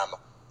time,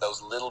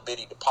 those little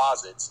bitty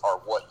deposits are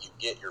what you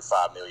get your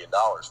 $5 million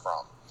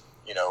from.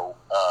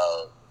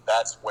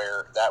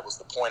 That was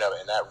the point of it,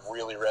 and that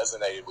really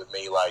resonated with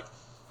me.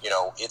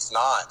 It's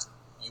not,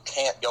 you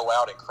can't go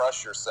out and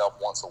crush yourself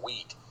once a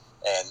week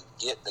and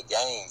get the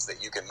gains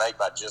that you can make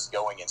by just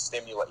going and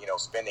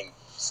spending,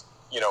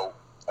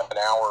 an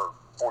hour,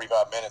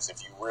 45 minutes.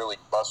 If you really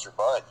bust your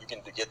butt, you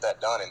can get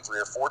that done in 3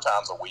 or 4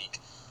 times a week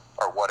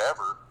or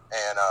whatever.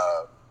 And,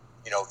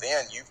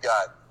 then you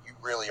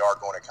really are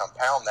going to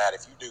compound that.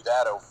 If you do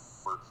that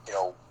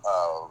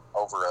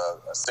over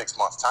a 6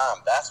 month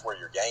time, that's where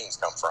your gains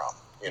come from.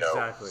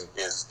 Exactly.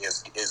 Is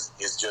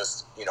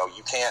just,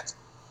 you can't,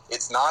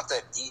 it's not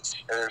that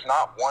there's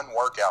not one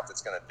workout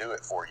that's going to do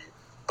it for you,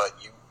 but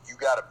you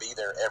got to be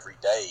there every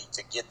day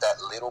to get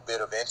that little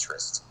bit of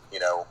interest,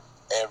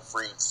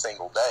 every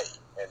single day.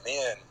 And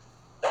then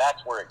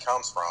that's where it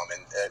comes from.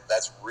 And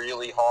that's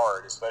really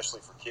hard,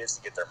 especially for kids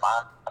to get their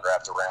mind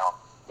wrapped around,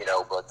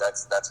 but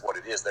that's what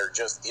it is. There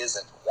just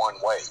isn't one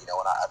way, and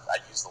I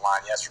used the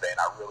line yesterday, and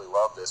I really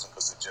love this one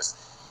because it just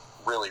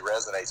really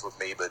resonates with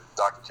me. But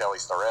Dr. Kelly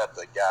Starrett,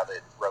 the guy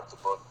that wrote the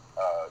book,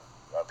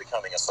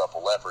 Becoming a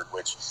Supple Leopard,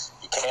 which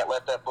you can't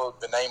let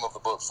the name of the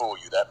book fool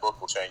you. That book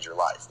will change your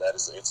life.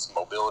 It's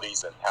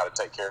mobilities and how to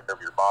take care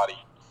of your body.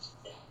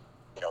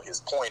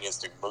 His point is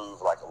to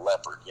move like a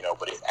leopard,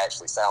 but it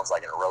actually sounds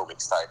like an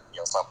aerobics type,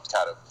 some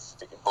kind of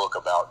book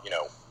about,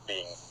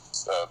 being,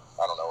 a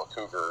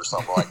cougar or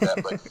something like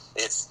that. But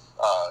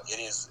it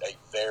is a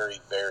very,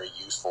 very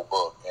useful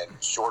book. And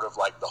short of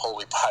like the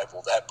Holy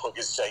Bible, that book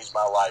has changed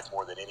my life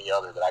more than any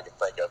other that I can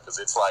think of, because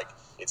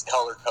it's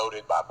color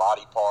coded by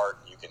body part.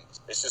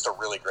 It's just a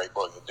really great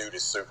book. The dude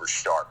is super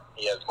sharp.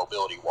 He has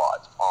Mobility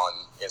WOD on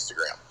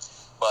Instagram.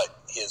 But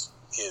his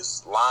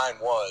line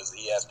was,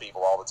 he asked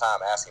people all the time,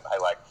 asking him, hey,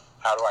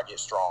 how do I get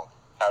strong?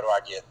 How do I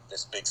get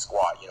this big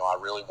squat? I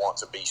really want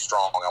to be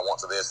strong. I want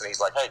to this. And he's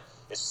like, hey,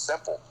 it's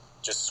simple.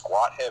 Just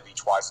squat heavy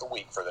twice a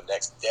week for the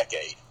next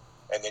decade,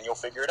 and then you'll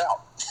figure it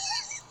out.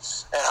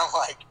 And I'm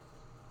like,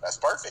 that's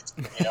perfect.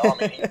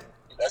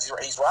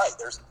 he's right.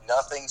 There's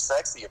nothing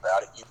sexy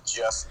about it. You've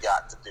just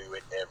got to do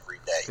it every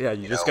day. Yeah,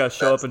 you just got to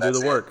show up and do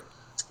the work.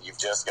 You've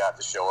just got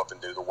to show up and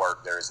do the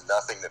work. There is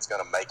nothing that's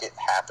going to make it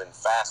happen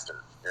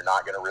faster. You're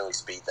not going to really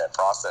speed that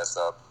process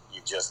up.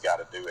 You've just got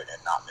to do it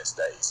and not miss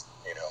days,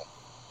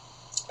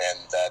 And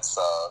that's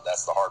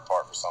the hard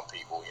part for some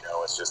people,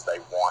 It's just they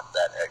want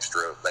that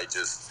extra.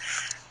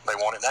 They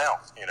want it now,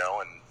 and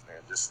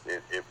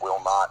it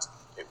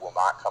will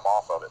not come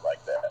off of it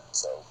like that.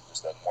 So it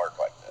just doesn't work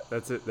like that.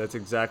 That's it. That's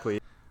exactly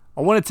it.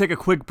 I want to take a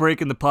quick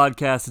break in the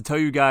podcast to tell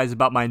you guys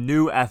about my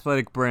new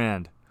athletic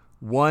brand,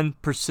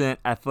 1%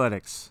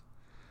 Athletics.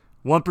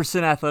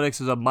 1% Athletics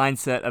is a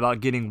mindset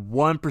about getting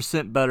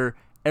 1% better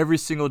every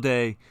single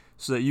day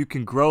so that you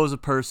can grow as a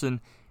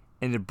person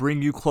and to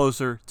bring you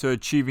closer to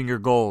achieving your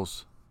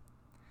goals.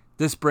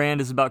 This brand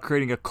is about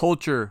creating a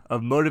culture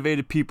of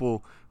motivated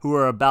people who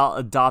are about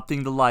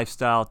adopting the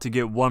lifestyle to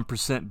get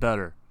 1%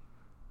 better.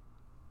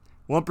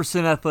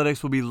 1%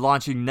 Athletics will be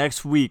launching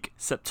next week,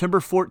 September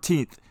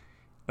 14th,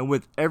 and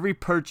with every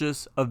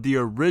purchase of the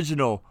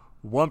original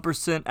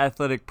 1%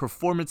 Athletic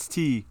Performance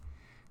Tee,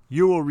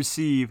 you will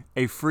receive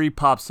a free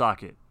pop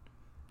socket.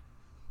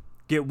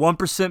 Get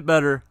 1%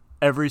 better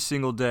every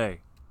single day.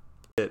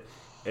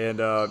 And,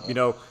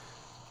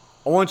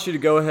 I want you to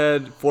go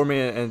ahead for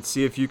me and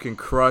see if you can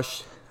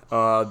crush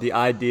the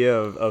idea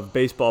of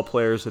baseball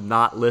players and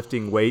not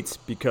lifting weights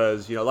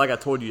because, like I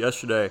told you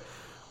yesterday,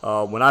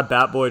 when I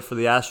bat boyed for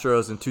the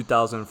Astros in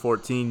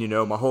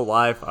 2014, my whole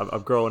life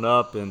I've grown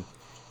up and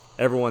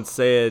everyone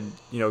said,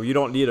 you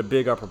don't need a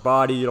big upper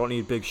body, you don't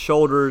need big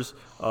shoulders,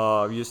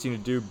 you just need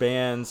to do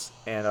bands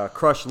and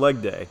crush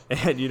leg day.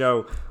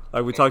 And,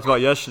 like we talked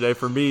about yesterday,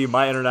 for me,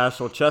 my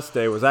international chest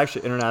day was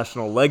actually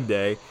international leg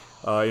day.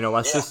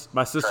 My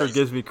sister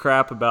gives me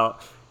crap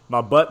about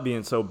my butt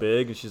being so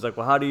big, and she's like,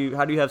 well, how do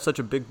you have such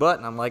a big butt?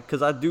 And I'm like,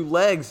 because I do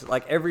legs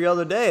like every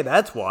other day.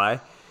 That's why.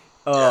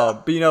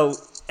 But,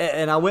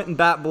 and I went and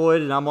bat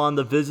boyed, and I'm on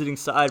the visiting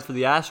side for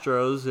the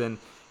Astros,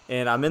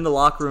 and I'm in the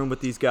locker room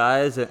with these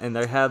guys, and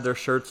they have their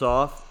shirts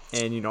off,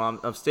 and,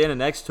 I'm standing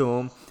next to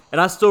them. And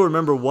I still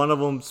remember one of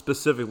them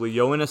specifically,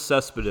 Yoenis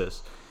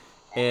Cespedes,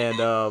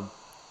 and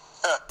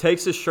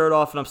takes his shirt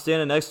off, and I'm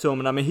standing next to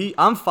him, and I'm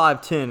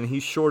 5'10", and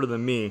he's shorter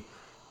than me.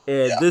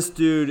 And this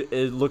dude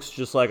looks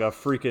just like a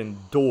freaking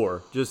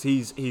door. Just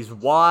he's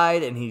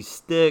wide and he's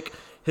thick.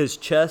 His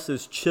chest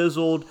is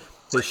chiseled.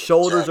 His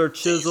shoulders are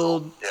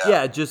chiseled.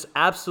 Yeah, just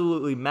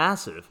absolutely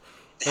massive.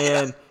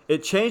 And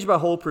it changed my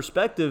whole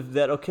perspective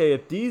that, okay,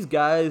 if these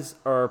guys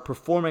are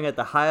performing at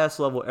the highest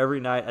level every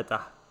night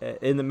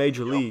in the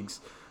major leagues,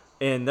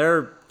 and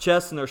their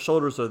chest and their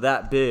shoulders are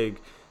that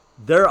big,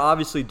 they're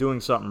obviously doing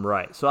something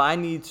right. So I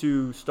need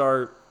to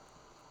start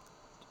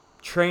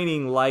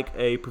training like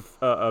a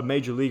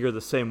major leaguer the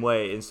same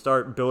way and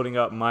start building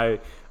up my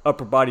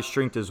upper body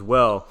strength as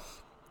well.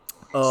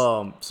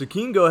 So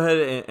can you go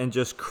ahead and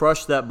just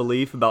crush that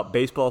belief about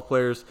baseball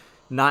players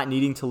not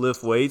needing to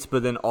lift weights,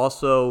 but then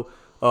also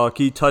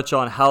can you touch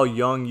on how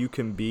young you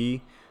can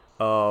be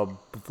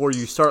before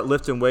you start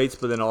lifting weights,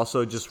 but then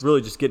also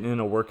just getting in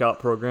a workout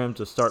program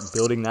to start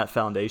building that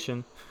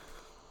foundation?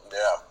 Yeah.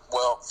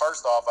 Well,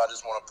 first off, I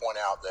just want to point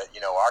out that,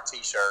 our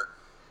T-shirt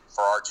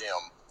for our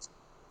gym,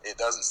 it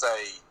doesn't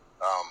say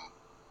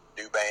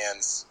do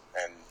bands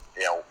and,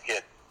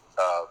 hit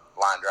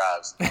line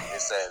drives.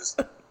 It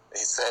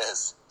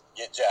says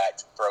get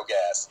jacked, throw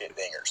gas, hit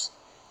dingers.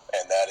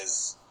 And that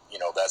is,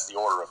 that's the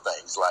order of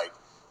things. Like,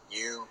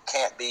 you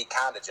can't be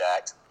kind of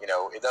jacked.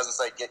 It doesn't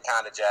say get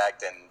kind of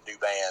jacked and do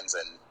bands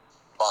and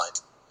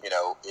bunt.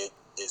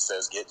 It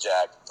says get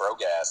jacked, throw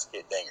gas,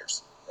 hit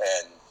dingers.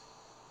 And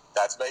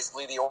that's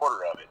basically the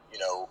order of it.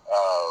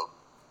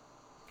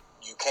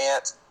 You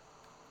can't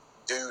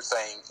do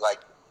things like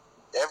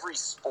every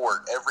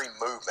sport, every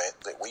movement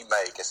that we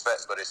make,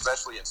 but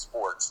especially in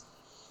sports,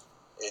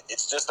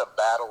 it's just a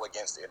battle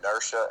against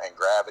inertia and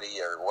gravity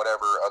or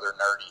whatever other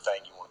nerdy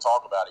thing you want to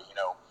talk about it.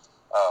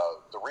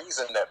 The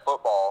reason that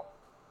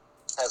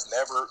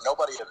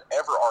nobody has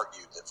ever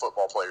argued that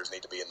football players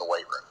need to be in the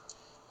weight room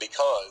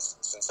because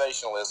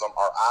sensationalism,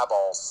 our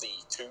eyeballs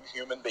see two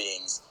human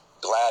beings,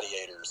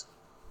 gladiators,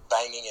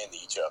 banging into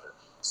each other.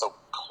 So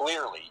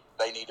clearly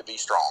they need to be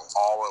strong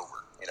all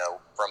over,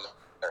 from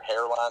their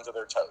hairline to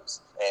their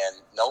toes.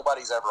 And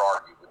nobody's ever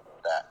argued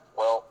with that.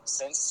 Well,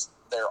 since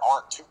there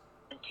aren't two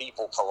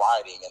people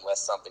colliding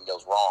unless something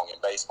goes wrong in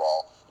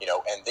baseball,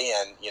 and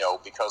then,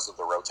 because of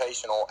the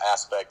rotational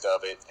aspect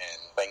of it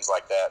and things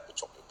like that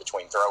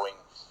between throwing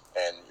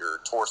and your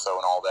torso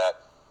and all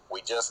that,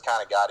 we just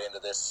kind of got into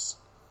this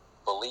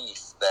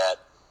belief that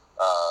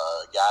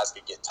guys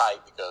could get tight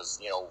because,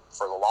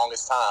 for the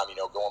longest time,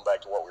 going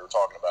back to what we were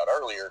talking about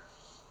earlier,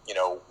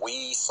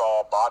 we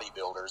saw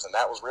bodybuilders, and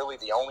that was really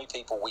the only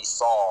people we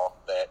saw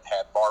that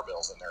had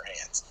barbells in their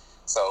hands.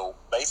 So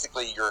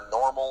basically your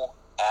normal,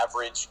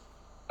 average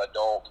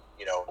adult,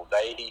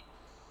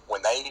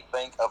 when they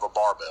think of a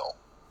barbell,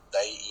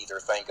 they either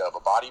think of a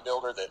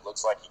bodybuilder that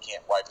looks like he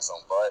can't wipe his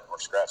own butt or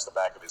scratch the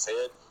back of his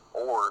head,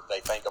 or they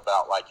think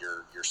about like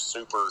your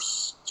super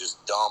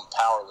just dumb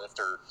power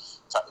lifter,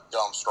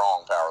 dumb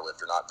strong power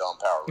lifter, not dumb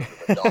power lifter,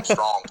 but dumb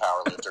strong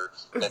power lifter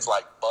that's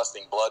like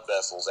busting blood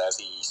vessels as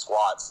he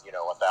squats,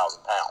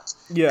 1,000 pounds.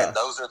 Yeah. And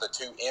those are the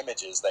two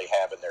images they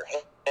have in their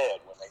head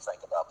when they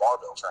think about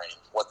barbell training.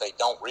 What they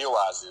don't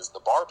realize is the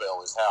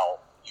barbell is how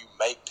you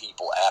make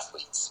people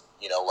athletes.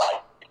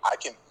 Like I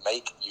can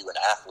make you an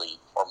athlete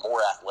or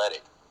more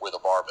athletic with a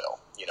barbell.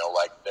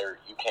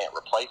 You can't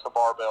replace a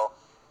barbell.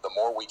 The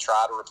more we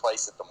try to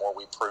replace it, the more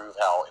we prove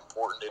how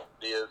important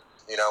it is.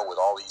 With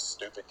all these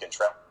stupid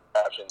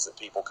contraptions that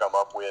people come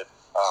up with,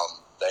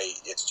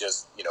 it's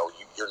just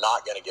you're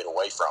not going to get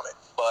away from it.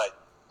 But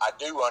I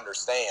do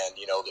understand,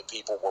 that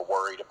people were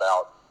worried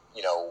about,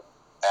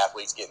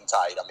 athletes getting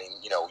tight. I mean,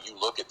 you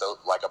look at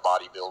like a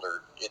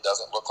bodybuilder, it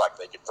doesn't look like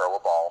they could throw a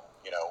ball.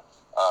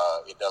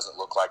 It doesn't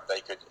look like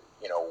they could,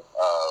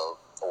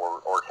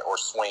 or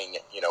swing,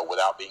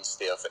 without being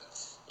stiff. And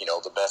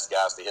the best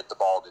guys to hit the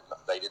ball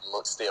didn't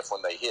look stiff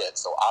when they hit.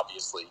 So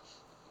obviously,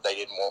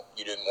 you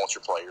didn't want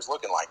your players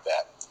looking like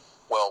that.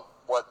 Well,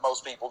 what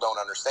most people don't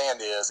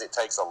understand is it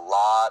takes a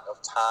lot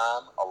of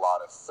time, a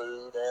lot of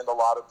food, and a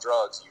lot of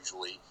drugs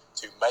usually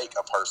to make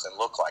a person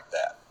look like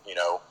that. You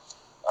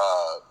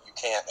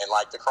can't, and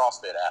like the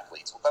CrossFit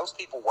athletes, well, those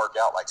people work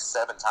out like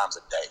 7 times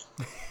a day,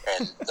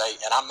 and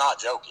I'm not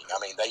joking. I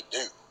mean, they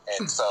do,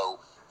 and so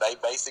they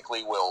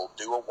basically will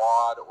do a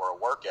WOD or a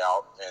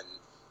workout, and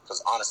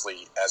because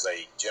honestly, as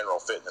a general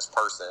fitness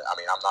person, I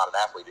mean, I'm not an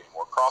athlete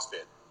anymore.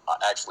 CrossFit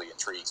actually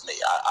intrigues me.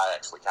 I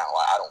actually kind of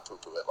I don't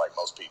poo-poo it like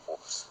most people.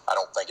 I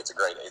don't think it's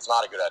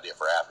not a good idea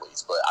for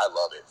athletes, but I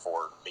love it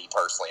for me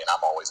personally, and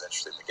I'm always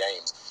interested in the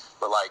games.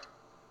 But like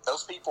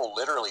those people,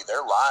 literally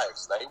their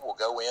lives, they will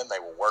go in, they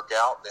will work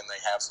out, then they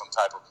have some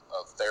type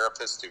of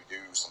therapist to do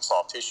some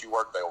soft tissue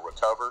work, they'll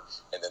recover,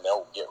 and then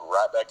they'll get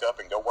right back up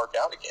and go work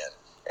out again.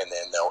 And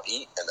then they'll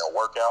eat and they'll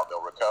work out,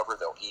 they'll recover,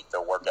 they'll eat,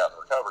 they'll work out and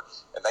recover.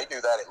 And they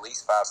do that at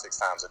least 5-6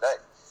 times a day.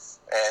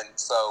 And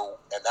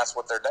that's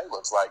what their day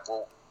looks like.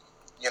 Well,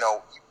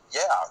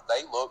 yeah,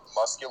 they look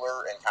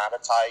muscular and kind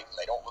of tight, and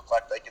they don't look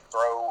like they can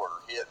throw or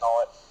hit and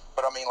all that.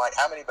 But I mean, like,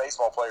 how many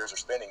baseball players are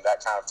spending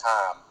that kind of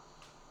time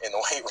in the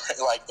weight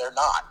room? Like, they're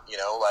not,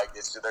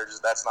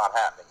 that's not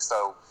happening.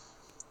 So,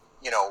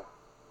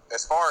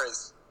 as far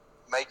as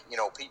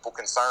people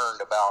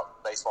concerned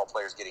about baseball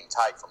players getting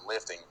tight from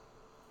lifting,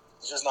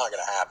 it's just not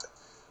going to happen.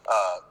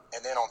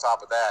 And then on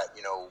top of that,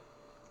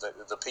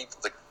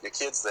 the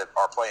kids that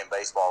are playing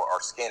baseball are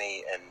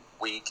skinny and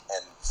weak,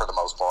 and for the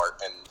most part,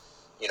 and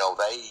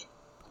they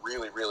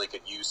really, really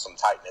could use some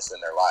tightness in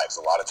their lives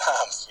a lot of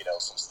times.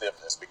 Some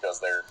stiffness, because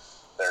they're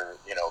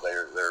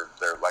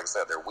like I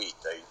said, they're weak.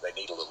 They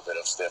need a little bit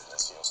of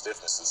stiffness.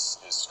 Stiffness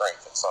is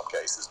strength in some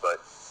cases, but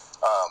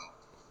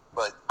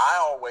I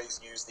always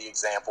use the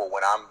example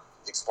when I'm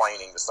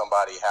explaining to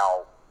somebody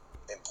how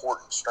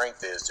important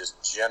strength is,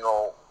 just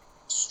general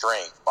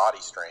strength, body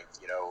strength.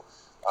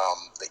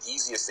 The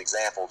easiest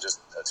example, just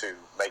to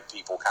make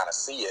people kind of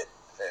see it,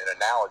 an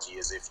analogy,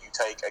 is if you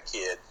take a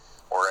kid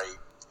or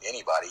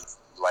anybody,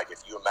 like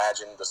if you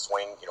imagine the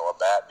swing, a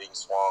bat being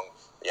swung,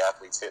 the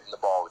athlete's hitting the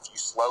ball. If you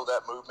slow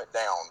that movement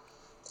down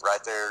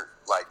right there,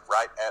 like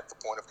right at the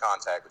point of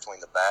contact between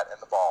the bat and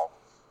the ball,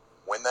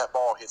 when that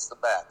ball hits the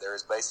bat, there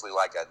is basically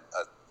like a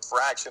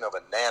fraction of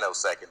a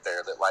nanosecond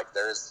there that like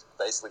there's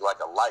basically like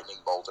a lightning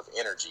bolt of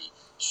energy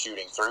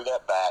shooting through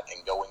that bat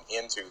and going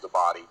into the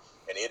body,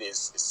 and it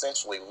is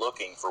essentially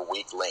looking for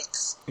weak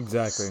links.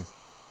 Exactly.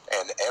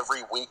 And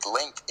every weak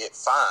link it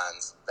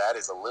finds, that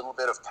is a little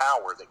bit of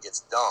power that gets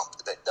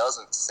dumped that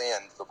doesn't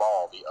send the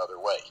ball the other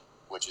way,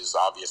 which is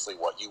obviously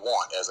what you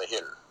want as a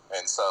hitter.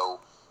 And so,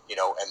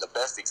 and the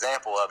best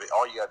example of it,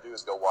 all you got to do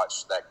is go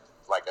watch that,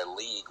 like a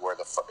league where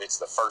it's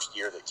the first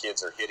year that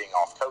kids are hitting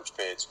off coach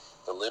pitch.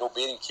 The little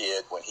bitty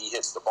kid, when he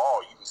hits the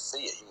ball, you can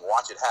see it. You can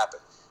watch it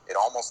happen. It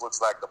almost looks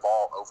like the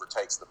ball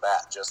overtakes the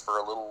bat just a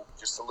little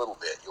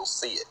bit. You'll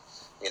see it.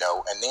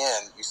 And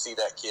then you see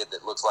that kid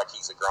that looks like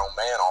he's a grown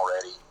man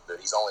already, that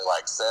he's only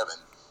like 7,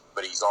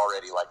 but he's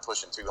already like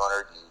pushing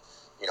 200, and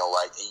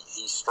like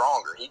he's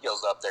stronger. He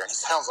goes up there and it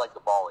sounds like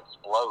the ball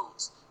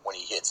explodes when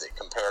he hits it,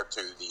 compared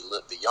to the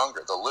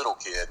little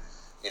kid,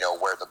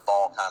 where the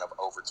ball kind of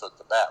overtook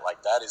the bat.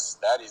 Like that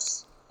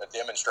is a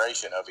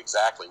demonstration of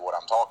exactly what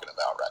I'm talking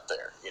about right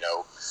there.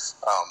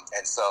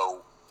 And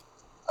so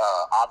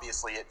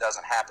obviously it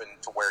doesn't happen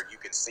to where you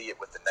can see it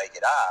with the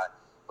naked eye.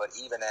 But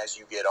even as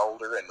you get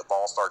older and the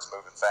ball starts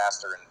moving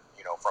faster, and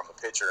from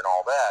the pitcher and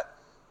all that,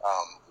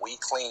 we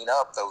clean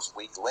up those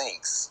weak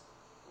links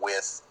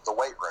with the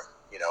weight room.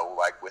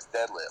 Like with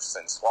deadlifts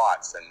and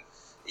squats and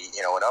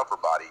and upper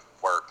body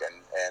work,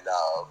 and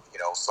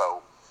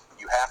so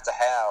you have to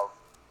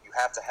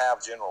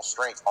have general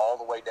strength all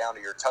the way down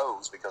to your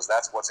toes, because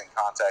that's what's in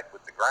contact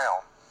with the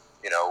ground.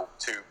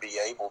 To be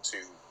able to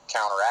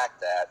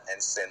counteract that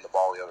and send the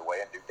ball the other way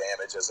and do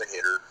damage as a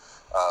hitter.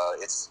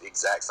 It's the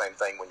exact same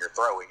thing when you're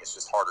throwing. It's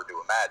just harder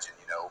to imagine,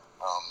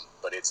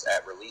 but it's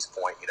at release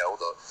point,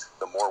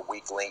 the more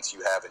weak links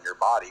you have in your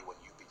body when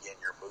you begin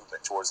your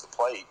movement towards the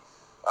plate,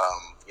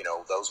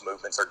 Those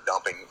movements are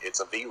dumping. It's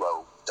a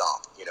velo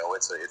dump.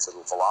 It's a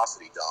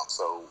velocity dump.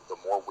 So the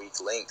more weak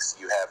links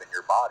you have in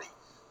your body,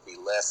 the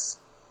less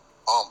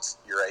umps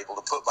you're able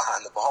to put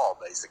behind the ball,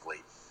 basically.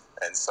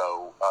 And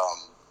so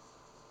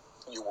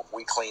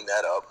we clean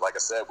that up, like I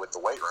said, with the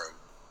weight room.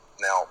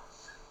 Now,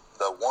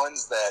 the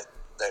ones that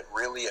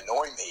really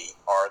annoy me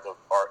are the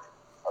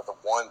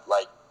one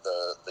like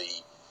the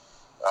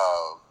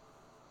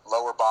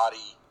lower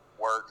body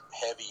work,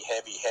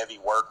 heavy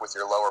work with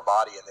your lower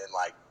body, and then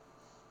like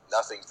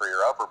nothing for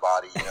your upper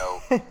body.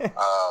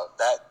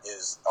 That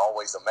is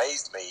always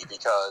amazed me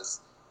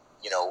because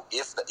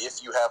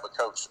if you have a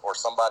coach or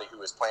somebody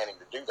who is planning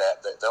to do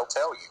that, they'll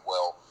tell you,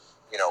 well,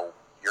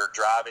 you're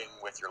driving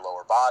with your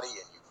lower body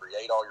and you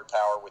create all your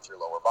power with your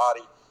lower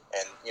body.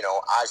 And,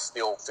 I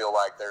still feel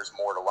like there's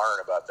more to learn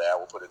about that.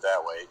 We'll put it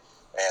that way.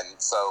 And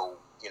so,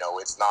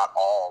 it's not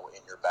all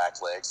in your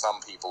back leg.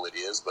 Some people it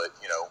is, but,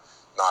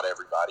 not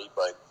everybody.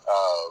 But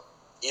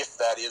if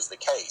that is the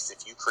case,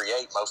 if you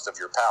create most of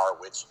your power,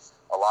 which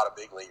a lot of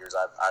big leaguers,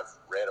 I've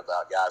read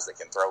about guys that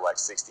can throw like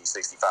 60,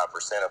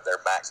 65% of their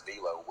max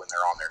velo when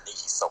they're on their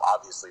knees. So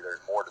obviously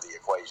there's more to the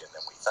equation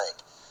than we think.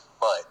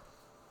 But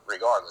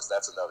regardless,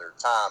 that's another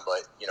time.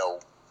 But,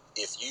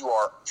 if you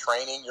are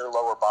training your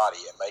lower body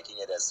and making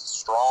it as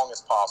strong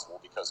as possible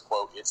because,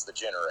 quote, it's the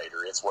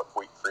generator, it's what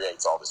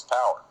creates all this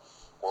power.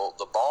 Well,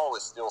 the ball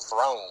is still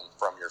thrown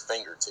from your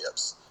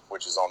fingertips,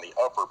 which is on the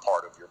upper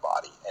part of your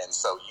body. And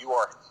so you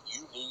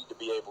need to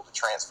be able to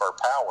transfer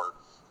power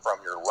from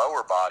your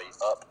lower body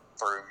up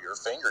through your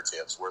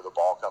fingertips where the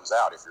ball comes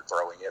out if you're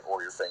throwing it,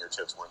 or your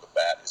fingertips where the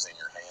bat is in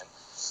your hand.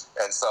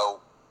 And so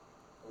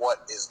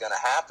what is going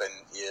to happen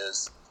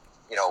is,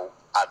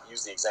 I've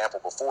used the example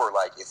before,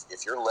 like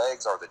if your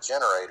legs are the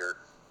generator,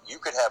 you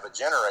could have a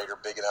generator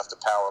big enough to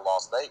power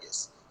Las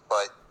Vegas.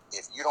 But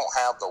if you don't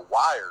have the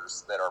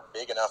wires that are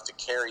big enough to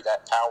carry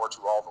that power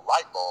to all the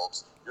light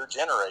bulbs, your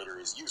generator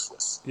is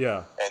useless.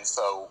 Yeah. And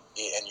so,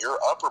 and your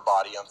upper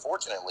body,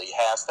 unfortunately,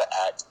 has to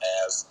act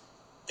as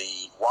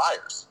the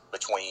wires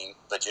between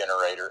the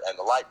generator and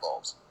the light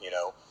bulbs,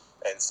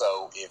 And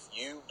so if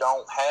you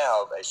don't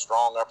have a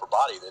strong upper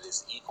body that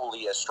is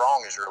equally as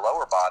strong as your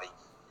lower body,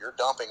 you're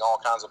dumping all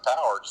kinds of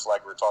power, just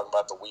like we were talking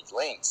about the weak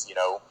links,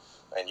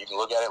 and you can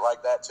look at it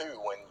like that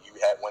too.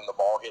 When the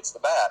ball hits the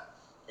bat,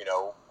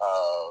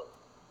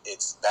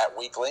 it's that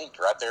weak link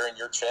right there in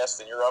your chest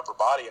and your upper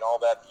body, and all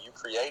that you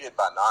created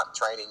by not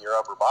training your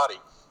upper body.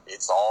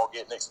 It's all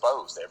getting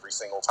exposed every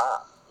single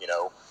time,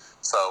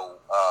 So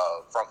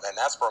and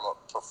that's from a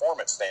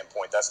performance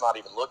standpoint. That's not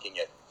even looking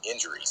at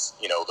injuries,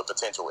 the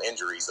potential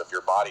injuries of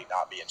your body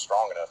not being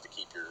strong enough to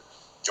keep your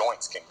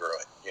joints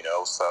congruent,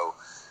 So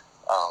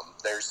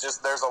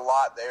there's a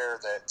lot there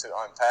to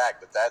unpack,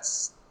 but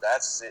that's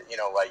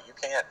like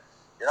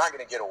you're not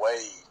going to get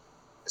away,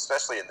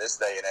 especially in this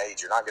day and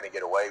age, you're not going to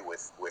get away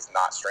with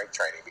not strength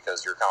training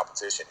because your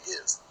competition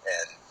is.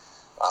 And,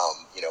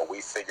 we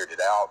figured it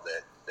out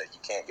that you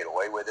can't get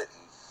away with it.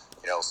 And,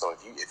 so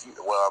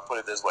I'll put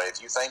it this way,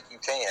 if you think you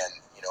can,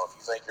 if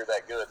you think you're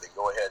that good, then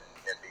go ahead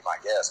and be my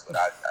guest. But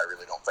I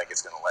really don't think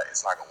it's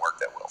not going to work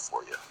that well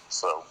for you.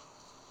 So.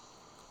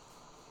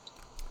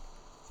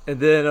 And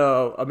then,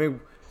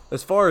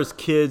 as far as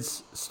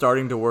kids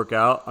starting to work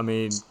out,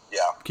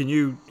 yeah. Can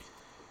you,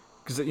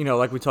 because,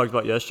 like we talked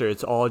about yesterday,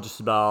 it's all just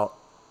about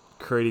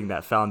creating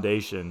that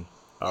foundation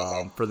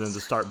for them to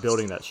start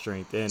building that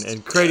strength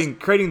and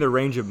creating the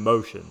range of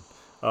motion.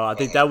 I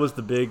think that was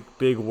the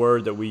big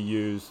word that we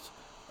used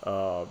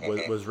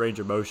was range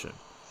of motion.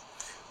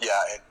 Yeah,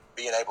 and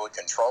being able to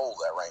control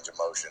that range of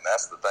motion,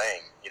 that's the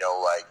thing.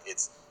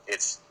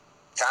 It's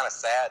kind of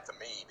sad to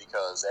me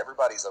because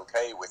everybody's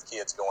okay with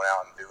kids going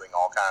out and doing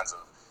all kinds of,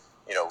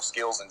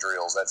 skills and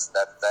drills.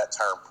 That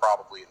term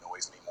probably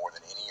annoys me more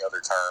than any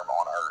other term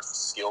on earth.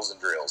 Skills and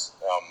drills.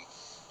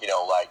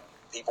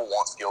 People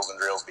want skills and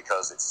drills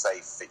because it's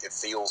safe. It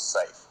feels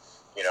safe.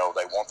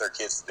 They want their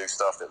kids to do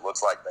stuff that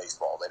looks like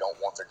baseball. They don't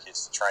want their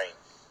kids to train.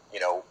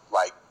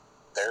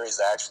 There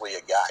is actually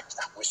a guy,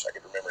 I wish I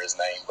could remember his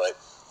name, but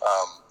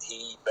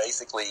he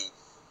basically,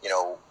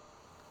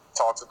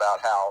 talks about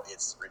how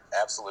it's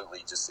absolutely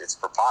it's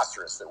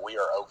preposterous that we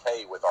are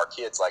okay with our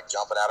kids like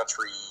jumping out of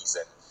trees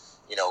and,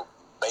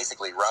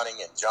 basically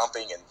running and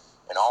jumping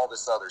and all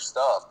this other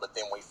stuff. But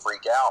then we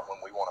freak out when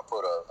we want to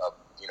put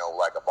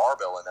like a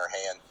barbell in their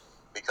hand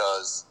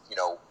because,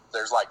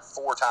 there's like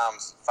 4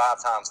 times,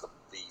 5 times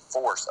the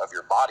force of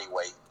your body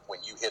weight when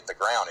you hit the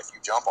ground if you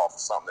jump off of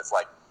something that's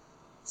like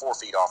 4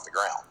 feet off the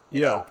ground.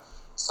 You know?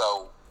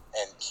 So,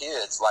 and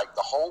kids, like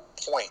the whole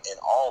point in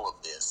all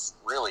of this,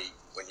 really,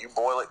 when you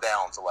boil it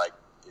down to like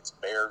it's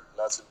bare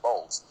nuts and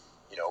bolts,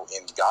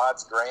 in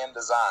God's grand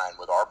design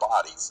with our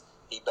bodies,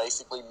 He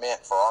basically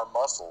meant for our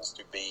muscles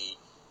to be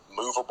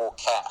movable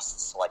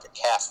casts, like a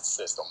cast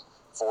system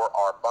for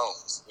our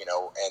bones,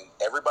 and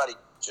everybody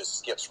just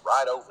skips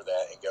right over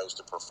that and goes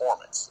to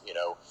performance,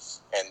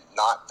 and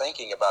not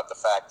thinking about the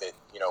fact that,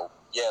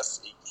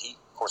 yes,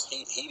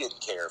 he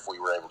didn't care if we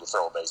were able to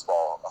throw a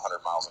baseball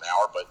 100 miles an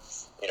hour, but,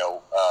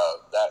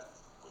 that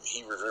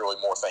he was really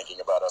more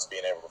thinking about us us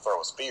being able to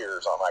throw a spear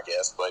or something, I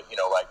guess. But,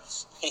 like,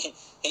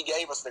 he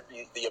gave us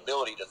the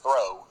ability to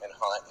throw and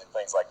hunt and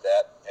things like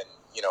that. And,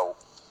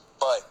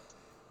 but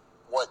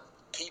what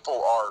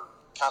people are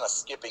kind of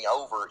skipping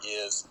over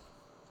is,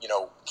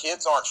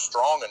 kids aren't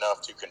strong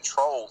enough to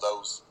control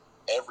those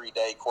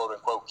everyday, quote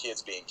unquote,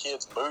 kids being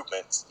kids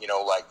movements.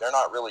 Like, they're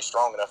not really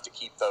strong enough to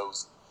keep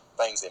those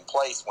things in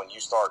place when you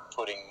start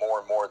putting more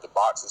and more, the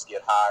boxes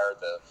get higher,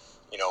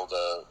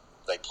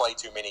 they play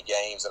too many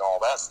games and all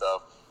that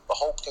stuff. The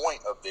whole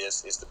point of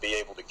this is to be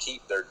able to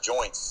keep their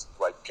joints,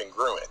 like,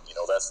 congruent.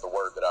 That's the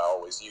word that I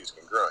always use,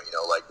 congruent.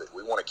 Like,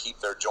 we want to keep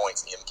their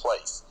joints in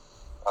place.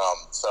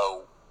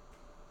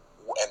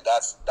 And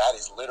that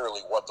is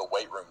literally what the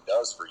weight room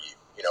does for you.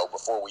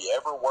 Before we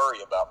ever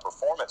worry about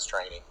performance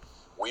training,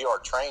 we are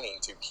training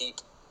to keep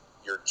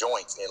your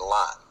joints in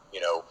line,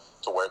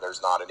 to where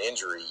there's not an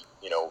injury,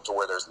 to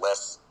where there's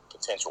less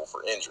potential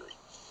for injury.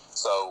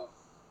 So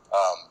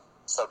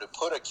to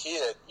put a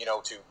kid,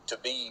 to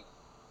be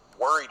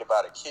worried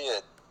about a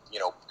kid,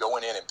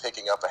 going in and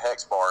picking up a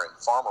hex bar and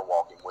farmer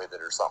walking with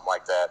it or something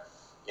like that,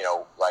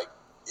 like,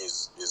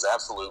 is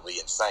absolutely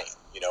insane.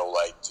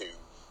 Like,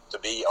 to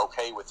be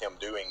okay with him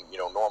doing,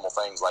 normal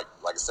things like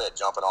I said,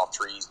 jumping off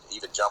trees,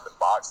 even jumping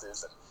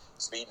boxes and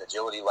speed and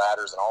agility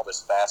ladders and all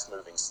this fast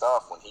moving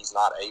stuff, when he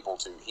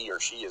or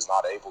she is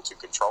not able to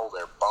control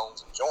their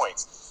bones and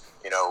joints,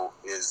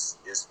 is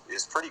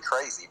pretty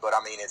crazy. But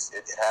I mean,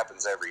 it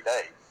happens every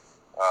day.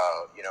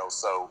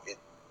 So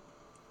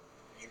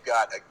you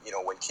got,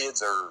 when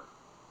kids are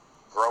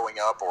growing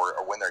up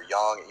or when they're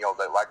young,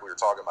 like we were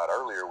talking about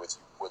earlier with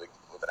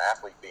an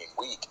athlete being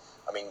weak.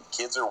 I mean,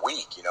 kids are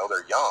weak,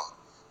 they're young.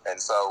 And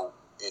so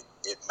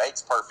it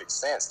makes perfect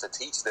sense to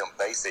teach them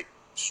basic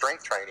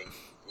strength training,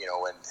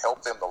 and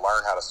help them to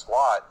learn how to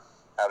squat,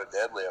 how to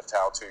deadlift,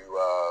 how to,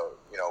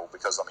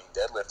 because, I mean,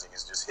 deadlifting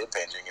is just hip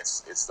hinging.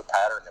 It's the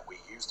pattern that we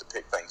use to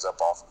pick things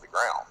up off of the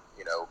ground.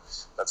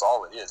 That's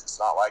all it is. It's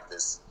not like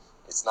this.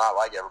 It's not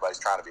like everybody's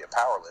trying to be a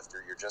power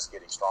lifter. You're just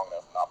getting strong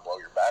enough to not blow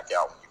your back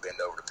out when you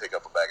bend over to pick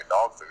up a bag of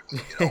dog food,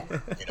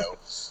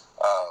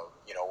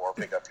 or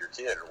pick up your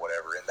kid or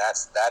whatever. And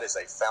that is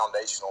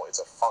it's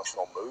a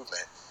functional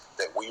movement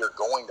that we are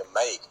going to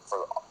make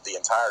for the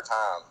entire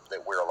time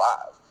that we're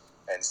alive.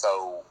 And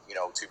so,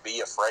 to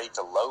be afraid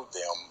to load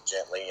them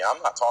gently,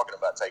 I'm not talking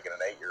about taking an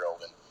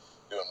 8-year-old and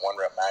doing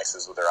 1-rep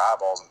maxes with their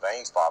eyeballs and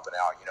veins popping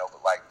out,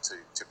 but like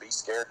to be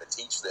scared to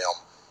teach them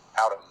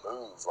how to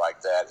move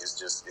like that is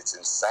just, it's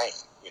insane,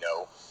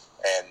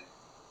 and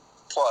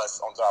plus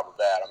on top of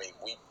that, I mean,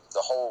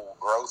 the whole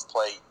growth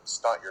plate,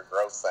 stunt your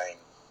growth thing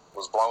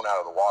was blown out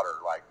of the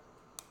water like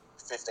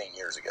 15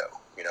 years ago,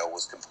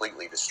 was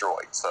completely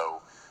destroyed.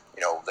 So,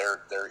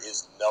 there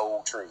is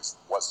no truth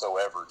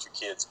whatsoever to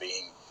kids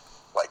being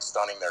like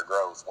stunning their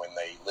growth when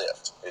they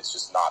lift. It's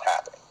just not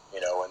happening,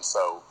 and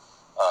so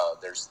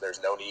there's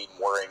no need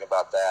in worrying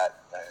about that.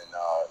 And,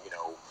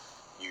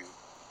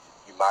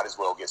 you might as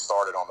well get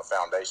started on the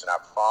foundation. I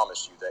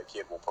promise you that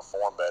kid will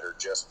perform better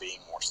just being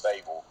more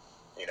stable,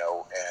 and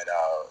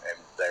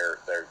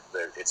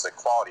it's a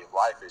quality of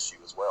life issue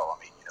as well.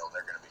 I mean,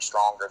 they're going to be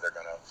stronger, they're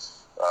going to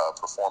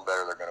perform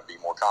better, they're going to be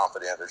more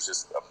confident. There's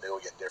just a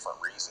million different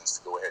reasons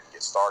to go ahead and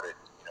get started,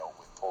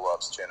 with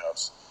pull-ups,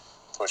 chin-ups,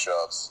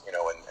 push-ups, and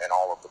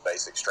all of the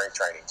basic strength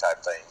training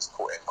type things,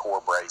 and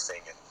core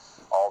bracing and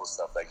all the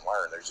stuff they can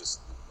learn. There's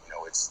just,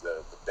 it's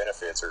the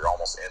benefits are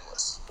almost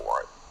endless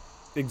for it.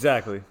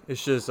 Exactly.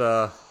 It's just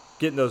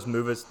getting those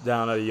movements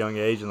down at a young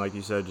age, and like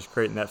you said, just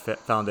creating that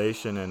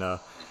foundation and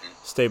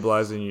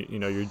stabilizing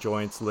your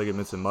joints,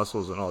 ligaments, and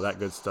muscles, and all that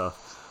good stuff.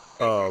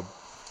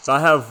 So I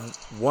have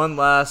one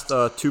last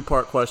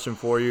 2-part question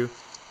for you.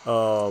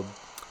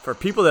 For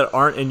people that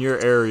aren't in your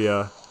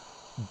area,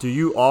 do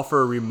you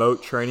offer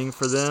remote training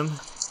for them?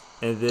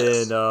 And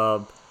then,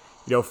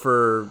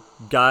 for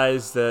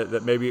guys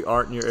that maybe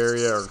aren't in your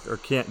area or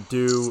can't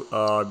do,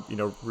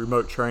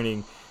 remote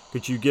training,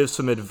 could you give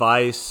some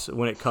advice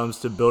when it comes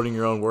to building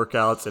your own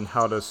workouts and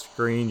how to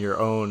screen your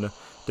own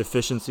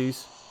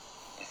deficiencies?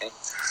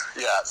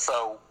 Yeah,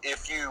 so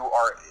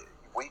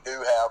we do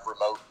have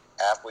remote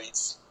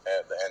athletes,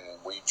 and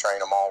we train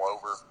them all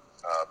over.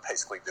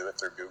 Basically do it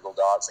through Google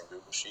Docs and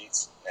Google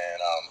Sheets.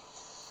 And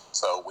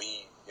so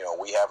we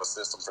have a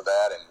system for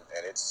that,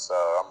 and it's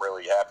I'm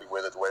really happy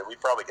with it. The way we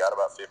probably got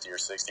about 50 or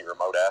 60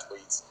 remote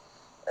athletes,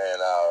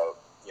 and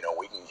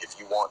we can, if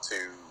you want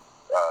to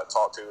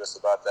talk to us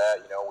about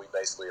that, we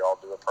basically all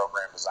do a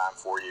program design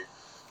for you.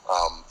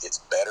 It's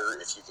better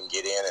if you can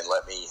get in and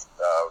let me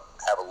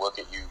have a look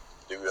at you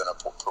doing a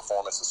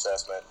performance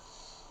assessment,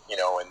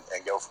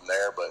 and go from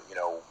there. But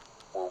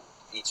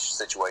each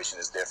situation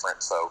is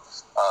different, so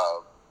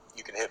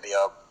you can hit me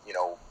up.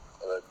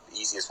 The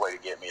easiest way to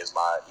get me is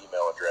my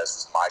email address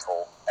is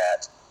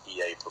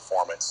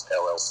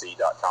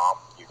michael@eaperformancellc.com.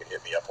 You can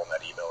hit me up on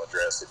that email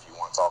address if you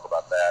want to talk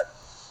about that.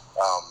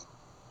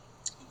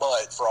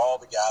 But for all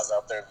the guys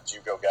out there, the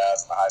JUCO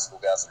guys and the high school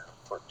guys that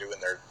are doing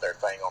their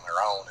thing on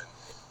their own and,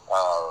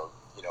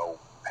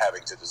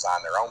 having to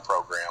design their own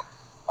program,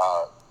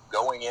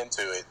 going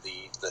into it,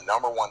 the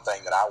number one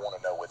thing that I want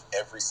to know with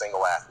every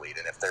single athlete,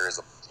 and if there is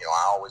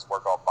I always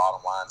work off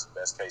bottom lines and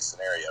best case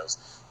scenarios.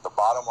 The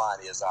bottom line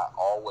is I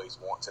always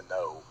want to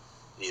know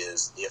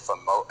is if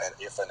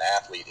an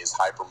athlete is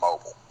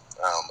hypermobile.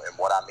 And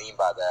what I mean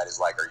by that is,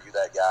 like, are you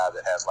that guy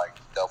that has like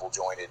double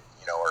jointed,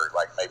 or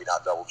like maybe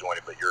not double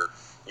jointed, but you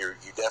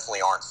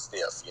definitely aren't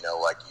stiff,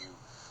 like you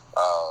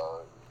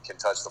can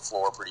touch the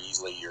floor pretty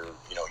easily. You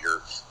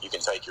can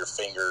take your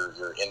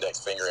index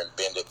finger and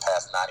bend it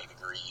past 90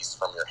 degrees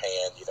from your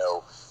hand,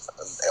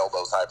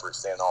 elbows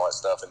hyperextend, all that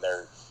stuff. And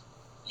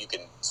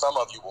some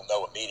of you will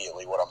know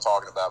immediately what I'm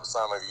talking about, but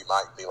some of you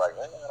might be like,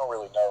 I don't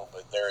really know.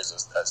 But there is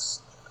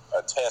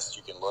a test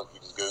you can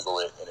Google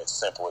it, and it's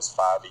simple. It's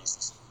 5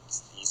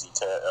 easy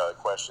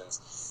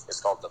questions. It's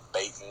called the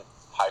Baton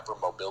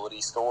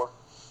Hypermobility Score.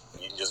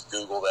 You can just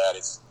Google that.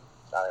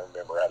 I don't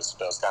remember how to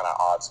spell. It's kind of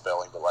odd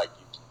spelling, but like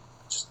you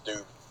just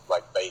do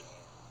like Baton,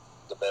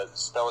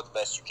 spell it the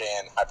best you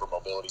can,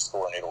 hypermobility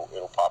score, and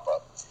it'll pop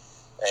up.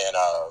 And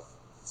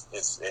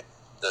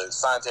the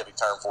scientific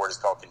term for it is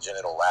called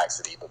congenital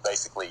laxity. But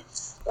basically,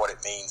 what it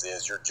means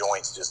is your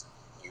joints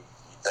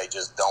they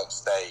just don't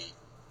stay.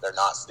 They're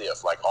not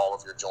stiff. Like all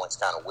of your joints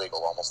kind of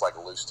wiggle, almost like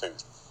a loose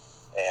tooth.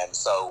 And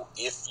so,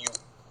 if you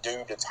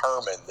do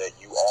determine that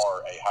you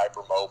are a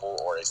hypermobile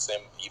or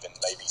even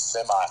maybe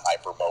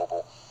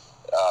semi-hypermobile,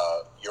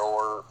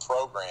 your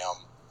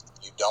program,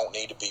 you don't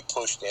need to be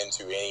pushed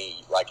into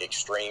any like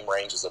extreme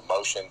ranges of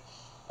motion,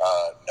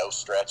 no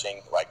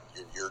stretching. Like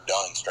you're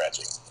done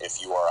stretching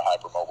if you are a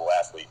hypermobile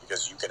athlete,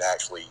 because you can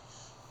actually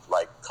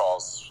like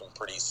cause some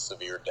pretty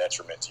severe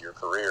detriment to your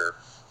career,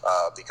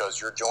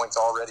 because your joints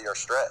already are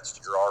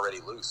stretched. You're already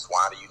loose.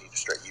 Why do you need to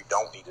stretch? You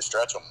don't need to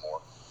stretch them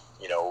more.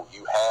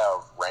 You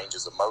have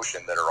ranges of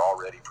motion that are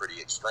already pretty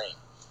extreme.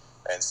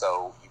 And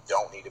so you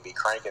don't need to be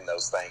cranking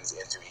those things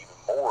into even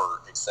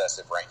more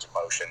excessive range of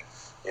motion.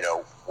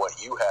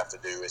 What you have to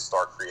do is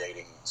start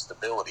creating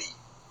stability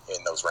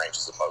in those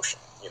ranges of motion.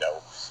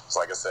 So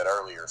like I said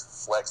earlier,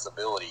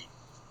 flexibility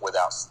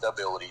without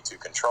stability to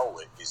control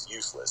it is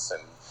useless.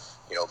 And,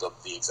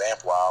 the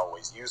example I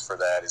always use for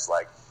that is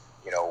like,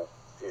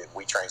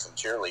 we train some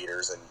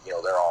cheerleaders, and,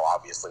 they're all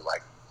obviously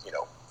like,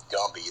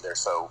 Gumby. They're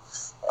so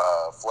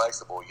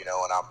flexible, and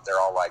they're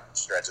all like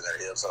stretching their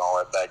hips and all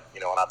that,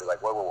 and I'd be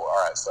like, whoa,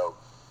 all right, so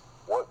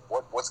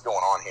what's going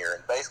on here?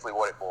 And basically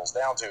what it boils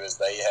down to is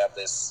they have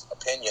this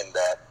opinion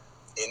that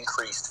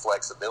increased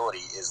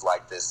flexibility is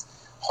like this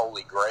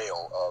holy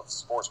grail of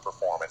sports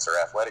performance or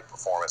athletic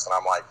performance. And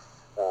I'm like,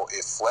 well,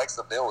 if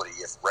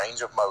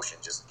range of motion,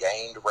 just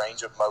gained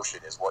range of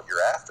motion is what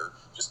you're after,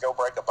 just go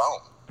break a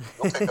bone.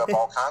 You'll pick up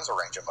all kinds of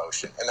range of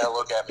motion. And they'll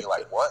look at me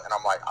like, what? And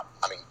I'm like,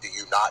 do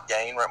you not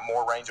gain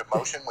more range of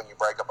motion when you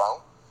break a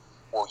bone?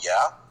 Well,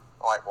 yeah.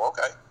 I'm like, well,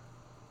 okay.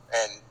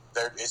 And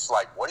it's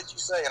like, what did you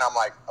say? And I'm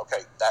like,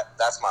 okay,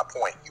 that's my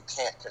point. You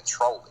can't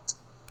control it.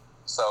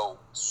 So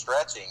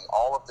stretching,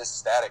 all of this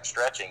static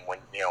stretching, with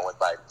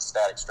like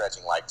static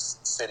stretching, like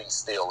sitting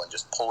still and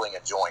just pulling a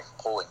joint,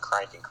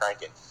 cranking,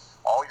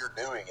 all you're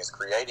doing is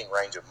creating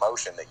range of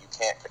motion that you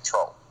can't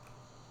control.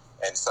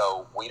 And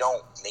so we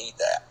don't need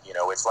that.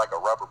 It's like a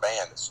rubber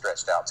band that's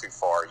stretched out too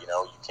far. You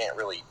can't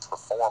really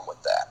perform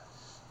with that.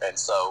 And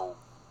so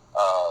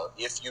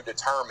if you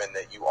determine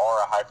that you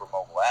are a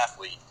hypermobile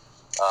athlete,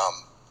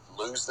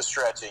 lose the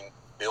stretching,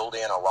 build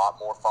in a lot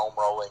more foam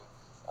rolling.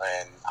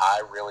 And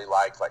I really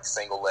like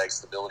single leg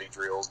stability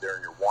drills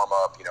during your warm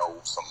up,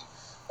 some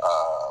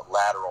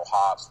lateral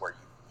hops where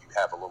you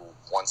have a little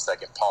 1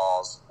 second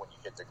pause when you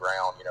hit the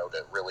ground,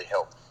 to really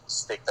help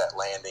stick that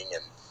landing,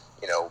 and,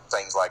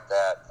 things like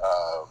that.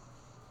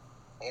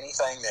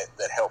 Anything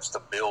that helps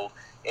to build,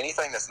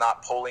 anything that's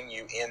not pulling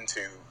you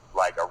into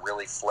like a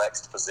really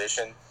flexed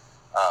position,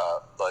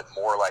 but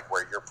more like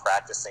where you're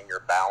practicing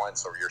your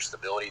balance or your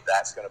stability,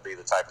 that's going to be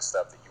the type of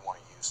stuff that you want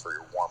to use for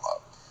your warm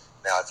up.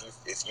 Now,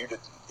 if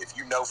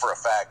you know for a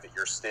fact that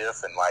you're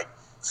stiff and like,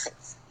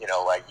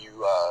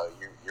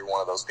 you're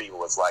one of those people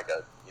that's like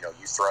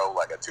you throw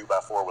like a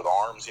 2x4 with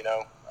arms,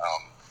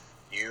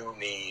 you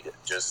need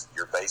just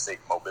your basic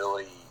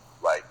mobility.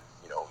 Like,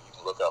 you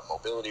can look up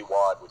Mobility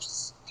WOD, which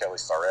is Kelly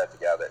Starrett, the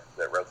guy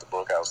that wrote the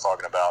book I was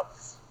talking about.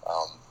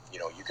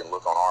 You can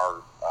look on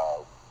our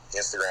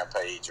Instagram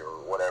page or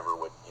whatever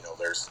with,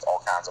 there's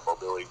all kinds of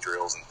mobility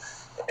drills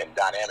and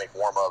dynamic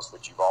warm-ups,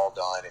 which you've all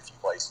done. If you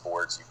play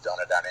sports, you've done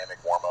a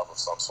dynamic warm-up of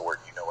some sort,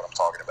 you know what I'm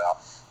talking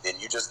about. Then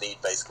you just need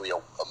basically a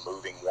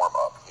moving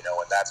warm-up, and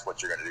that's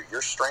what you're going to do.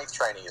 Your strength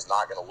training is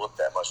not going to look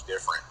that much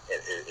different,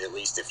 at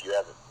least if you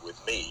have it with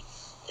me.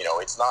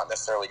 It's not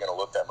necessarily going to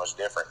look that much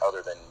different,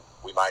 other than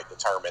we might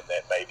determine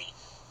that maybe,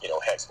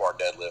 hex bar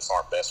deadlifts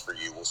aren't best for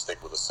you. We'll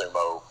stick with a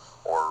sumo,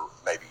 or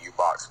maybe you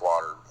box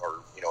squat,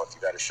 or if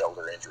you've had a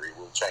shoulder injury,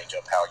 we'll change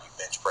up how you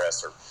bench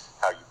press or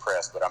how you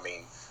press. But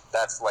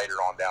that's later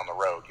on down the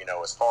road.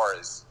 As far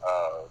as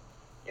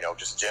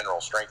just general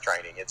strength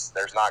training,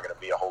 there's not going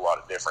to be a whole lot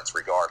of difference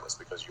regardless,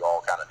 because you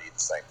all kind of need the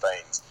same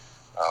things.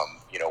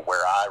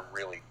 Where I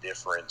really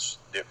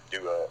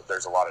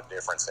there's a lot of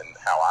difference in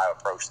how I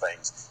approach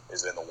things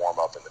is in the warm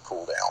up and the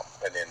cool down,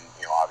 and then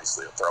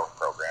obviously a throwing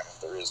program if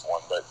there is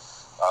one. But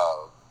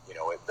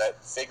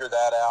figure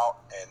that out,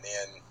 and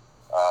then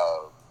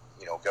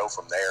go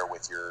from there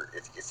with your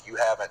if you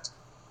haven't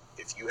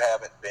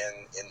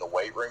been in the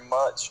weight room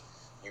much,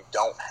 you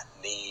don't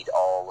need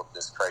all of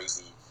this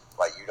crazy.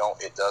 Like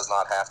it does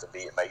not have to be.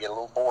 It may get a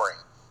little boring,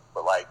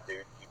 but like,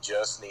 dude, you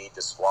just need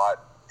to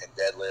squat and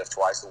deadlift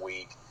twice a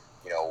week.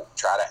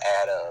 Try to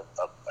add a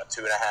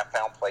 2.5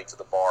 pound plate to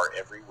the bar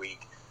every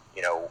week.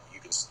 You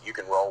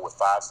can roll with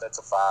 5 sets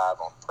of 5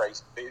 on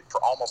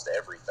for almost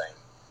everything,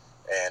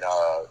 and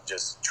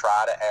just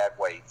try to add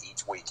weight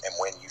each week. And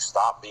when you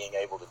stop being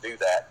able to do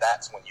that,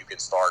 that's when you can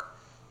start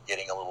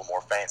getting a little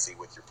more fancy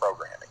with your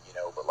programming.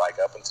 But like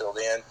up until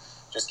then,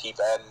 just keep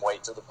adding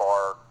weight to the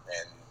bar,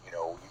 and you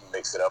can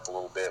mix it up a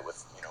little bit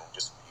with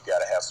just you got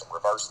to have some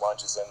reverse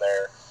lunges in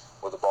there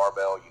with a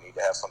barbell. You need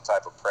to have some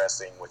type of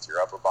pressing with your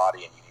upper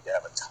body, and you need to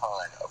have a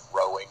ton of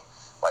rowing,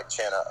 like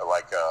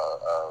like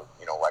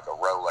a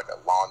row, like a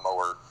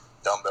lawnmower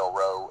dumbbell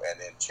row, and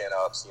then chin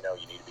ups. You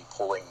need to be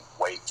pulling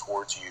weight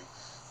towards you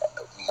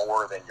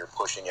more than you're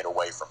pushing it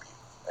away from you,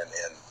 and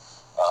then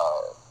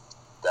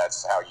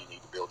that's how you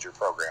need to build your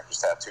program.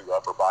 Just have 2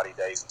 upper body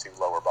days and 2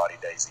 lower body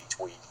days each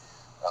week,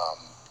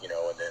 and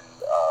then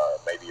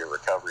maybe a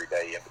recovery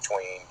day in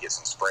between. Get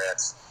some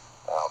sprints.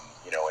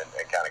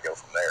 And kind of go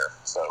from there.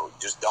 So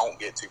just don't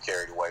get too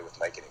carried away with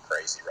making it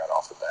crazy right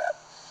off the bat.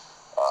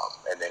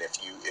 And then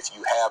if you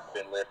have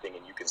been lifting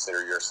and you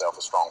consider yourself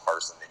a strong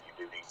person, then you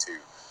do need to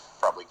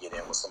probably get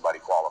in with somebody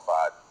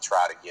qualified.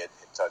 Try to get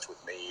in touch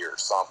with me or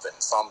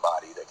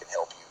somebody that can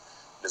help you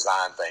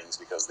design things,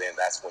 because then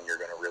that's when you're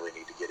going to really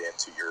need to get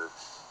into your,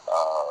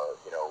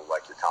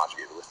 like your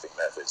conjugated lifting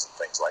methods and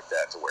things like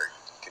that, to where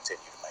you can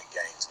continue to make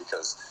gains.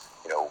 Because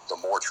the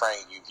more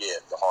trained you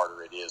get, the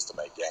harder it is to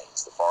make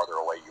gains. The farther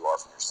away you are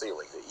from your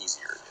ceiling, the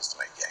easier it is to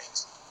make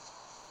gains.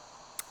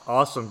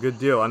 Awesome. Good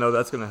deal. I know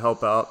that's going to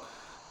help out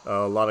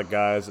a lot of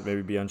guys that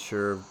maybe be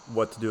unsure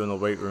what to do in the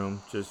weight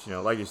room. Just,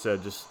 like you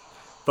said, just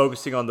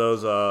focusing on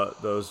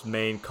those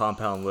main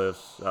compound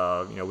lifts,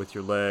 with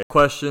your leg.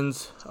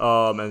 Questions,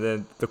 and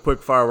then the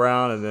quick fire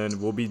round, and then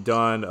we'll be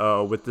done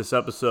with this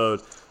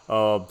episode.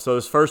 So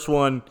this first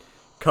one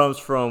comes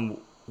from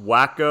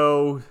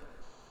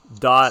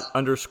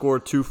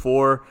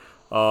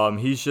Wacko._24.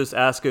 He's just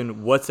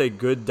asking, what's a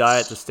good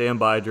diet to stand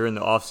by during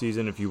the off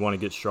season if you want to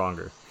get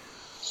stronger?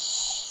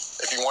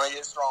 If you want to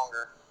get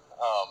stronger,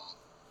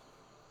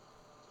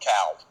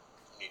 cow.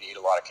 You need to eat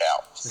a lot of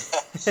cow.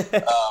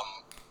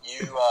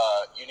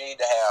 You need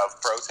to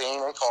have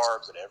protein and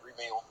carbs at every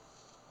meal.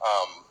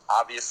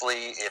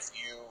 Obviously, if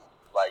you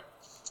like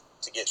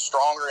to get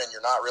stronger and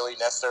you're not really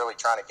necessarily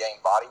trying to gain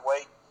body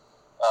weight,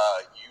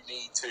 you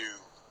need to,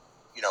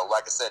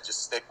 like I said,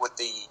 just stick with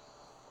the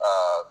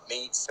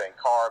meats and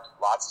carbs.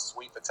 Lots of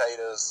sweet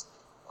potatoes.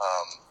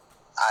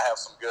 I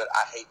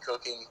hate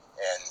cooking,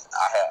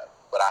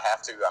 but I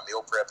have to. I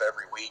meal prep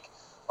every week.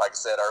 Like I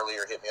said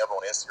earlier, hit me up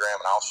on Instagram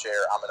and I'll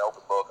share. I'm an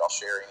open book. I'll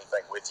share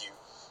anything with you.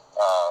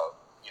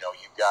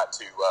 You've got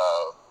to,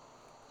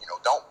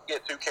 don't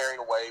get too carried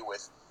away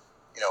with,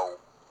 you don't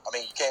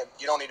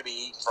need to be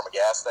eating from a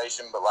gas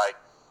station, but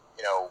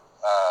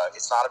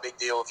it's not a big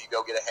deal if you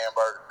go get a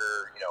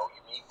hamburger, you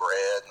eat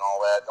bread and all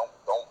that.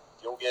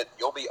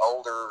 You'll be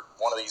older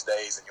one of these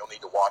days and you'll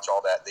need to watch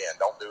all that then.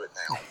 Don't do it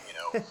now,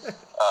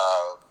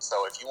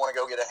 So if you want to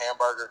go get a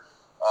hamburger,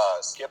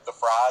 skip the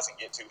fries and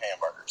get 2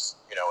 hamburgers.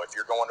 If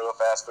you're going to a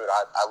fast food,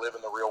 I live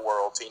in the real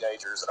world.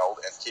 Teenagers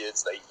and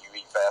kids, you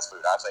eat fast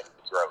food. I think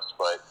it's gross,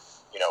 but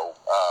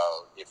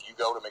if you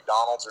go to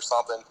McDonald's or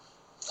something,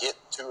 get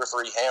 2 or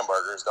 3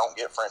 hamburgers. Don't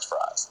get French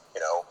fries.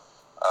 And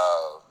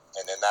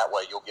then that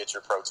way you'll get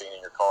your protein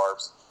and your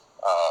carbs.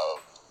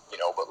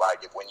 But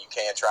when you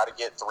can, try to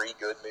get 3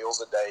 good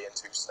meals a day and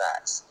 2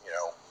 snacks.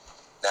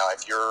 Now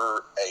if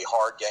you're a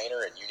hard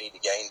gainer and you need to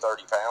gain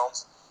 30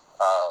 pounds,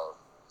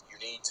 you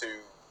need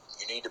to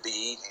be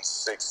eating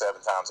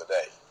 6-7 times a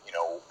day,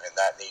 and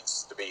that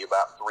needs to be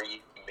about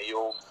 3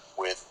 meals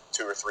with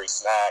 2 or 3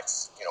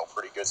 snacks,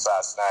 pretty good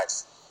sized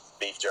snacks,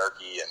 beef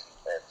jerky and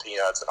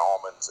peanuts and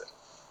almonds and,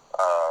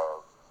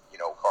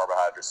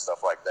 carbohydrates,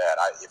 stuff like that.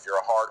 If you're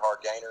a hard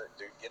gainer,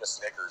 dude, get a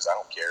Snickers. I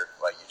don't care.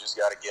 You just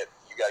got to get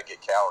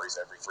calories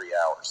every 3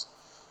 hours,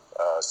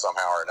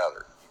 somehow or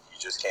another. You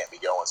just can't be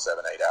going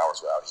 7-8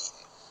 hours without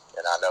eating.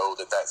 And I know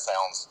that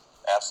sounds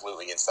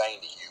absolutely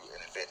insane to you.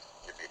 And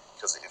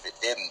because if it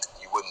didn't,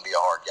 you wouldn't be a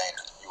hard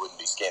gainer. You wouldn't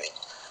be skinny.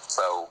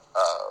 So,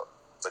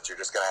 but you're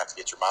just going to have to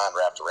get your mind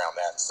wrapped around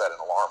that and set an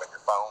alarm in your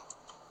phone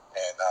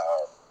and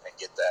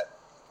get that,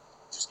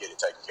 just get it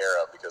taken care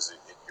of, because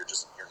you're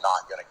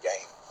not going to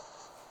gain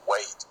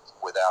weight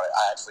without it.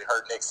 I actually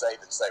heard Nick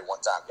Saban say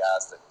one time,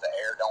 guys, that the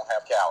air don't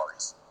have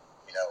calories.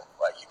 You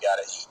got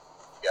to eat.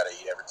 You got to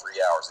eat every 3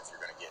 hours if you're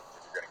going to gain it.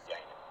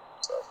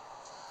 So,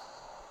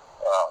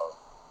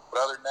 But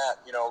other than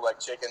that, like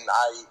chicken,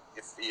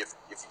 if you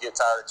get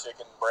tired of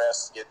chicken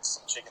breasts, get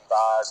some chicken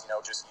thighs.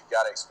 Just you've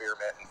got to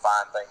experiment and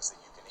find things that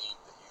you can eat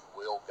that you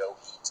will go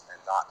eat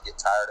and not get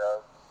tired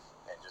of,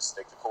 and just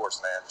stick the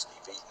course, man. Just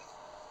keep eating.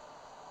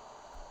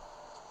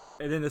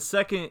 And then the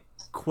second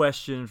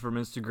question from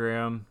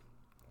Instagram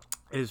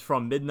is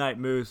from Midnight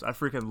Moose. I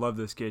freaking love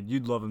this kid.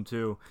 You'd love him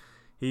too.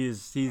 He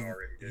is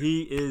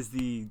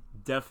the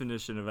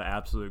definition of an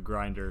absolute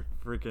grinder.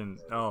 Freaking,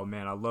 oh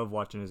man, I love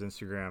watching his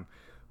Instagram.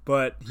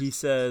 But he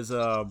says,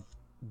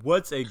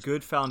 what's a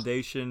good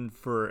foundation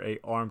for a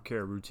arm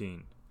care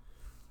routine?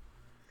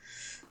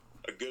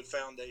 A good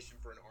foundation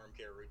for an arm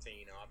care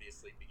routine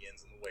obviously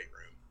begins in the weight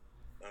room,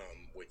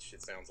 which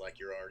it sounds like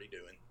you're already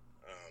doing.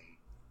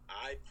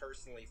 I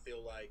personally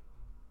feel like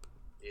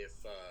if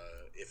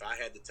I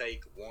had to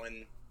take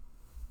one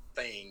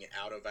thing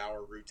out of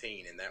our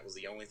routine and that was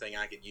the only thing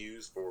I could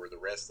use for the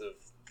rest of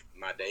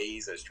my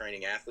days as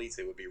training athletes,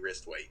 it would be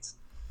wrist weights.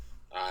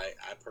 I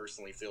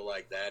personally feel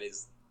like that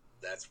is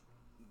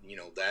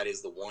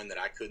the one that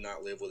I could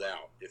not live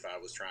without if I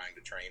was trying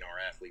to train our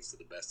athletes to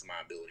the best of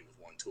my ability with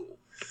one tool.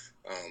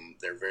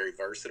 They're very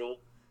versatile,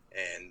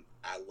 and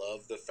I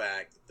love the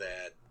fact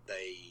that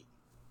they,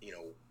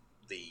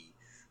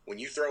 when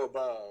you throw a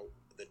ball,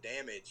 the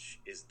damage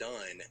is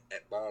done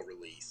at ball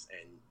release,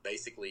 and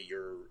basically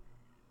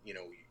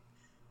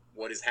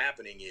what is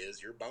happening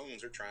is your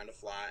bones are trying to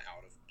fly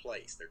out of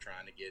place. They're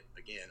trying to get,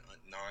 again,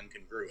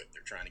 non-congruent.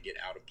 They're trying to get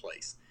out of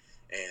place.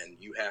 And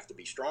you have to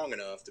be strong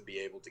enough to be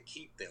able to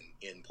keep them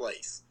in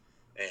place.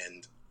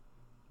 And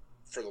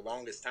for the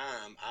longest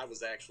time, I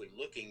was actually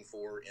looking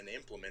for an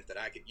implement that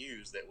I could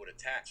use that would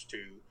attach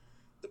to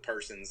the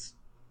person's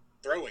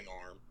throwing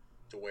arm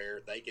to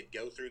where they could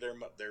go through their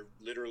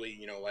literally,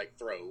 like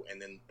throw,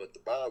 but the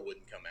ball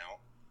wouldn't come out,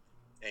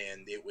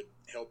 and it would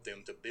help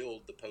them to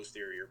build the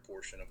posterior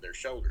portion of their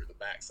shoulder, the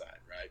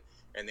backside, right?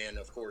 And then,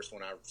 of course,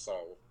 when I saw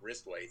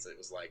wrist weights, it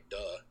was like,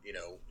 duh,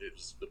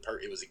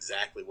 it was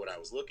exactly what I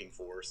was looking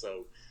for.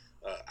 So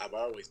I've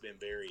always been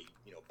very,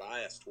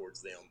 biased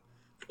towards them.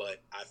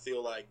 But I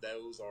feel like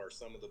those are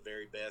some of the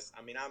very best.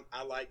 I mean,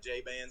 I like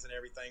J-bands and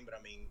everything, but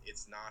I mean,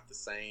 it's not the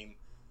same.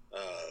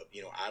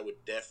 I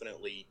would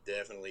definitely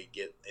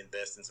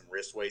invest in some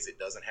wrist weights. It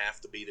doesn't have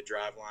to be the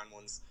Driveline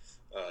ones.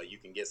 You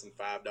can get some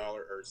 $5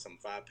 or some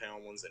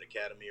 5-pound ones at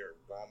Academy or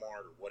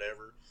Walmart or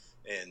whatever,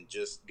 and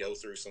just go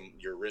through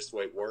your wrist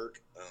weight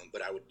work.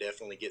 But I would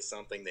definitely get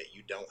something that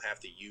you don't have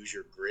to use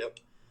your grip,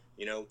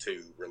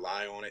 to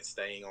rely on it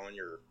staying on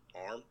your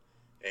arm,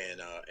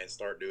 and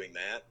start doing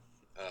that.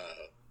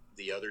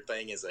 The other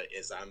thing is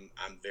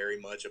I'm very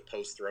much a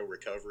post throw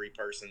recovery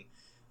person.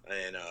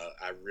 And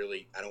I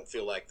don't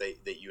feel like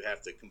that you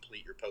have to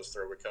complete your post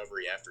throw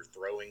recovery after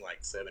throwing like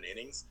 7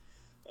 innings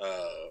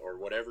or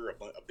whatever,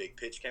 a big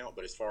pitch count.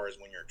 But as far as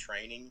when you're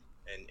training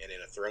and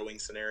in a throwing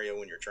scenario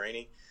when you're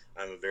training,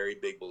 I'm a very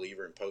big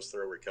believer in post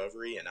throw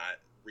recovery, and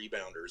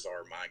rebounders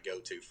are my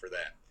go-to for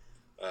that.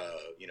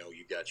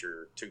 You've got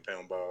your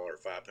 2-pound ball or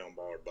 5-pound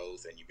ball or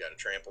both, and you've got a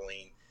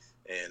trampoline,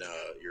 and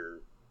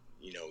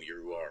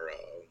you are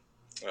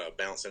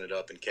bouncing it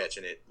up and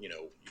catching it.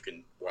 You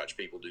can watch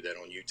people do that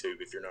on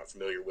YouTube if you're not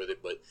familiar with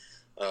it, but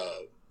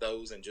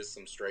those and just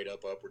some straight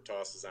up upward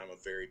tosses, I'm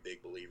a very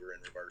big believer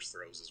in reverse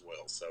throws as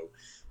well. So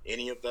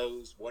any of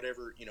those,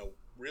 whatever,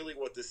 really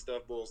what this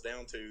stuff boils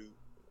down to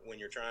when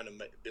you're trying to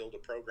build a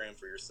program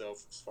for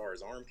yourself as far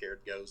as arm care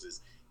goes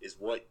is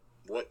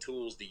what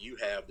tools do you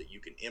have that you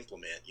can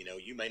implement?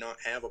 You may not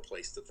have a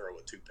place to throw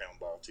a 2-pound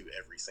ball to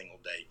every single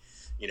day,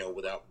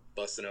 without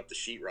busting up the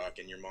sheetrock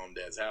in your mom and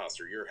dad's house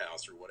or your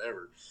house or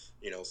whatever,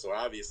 so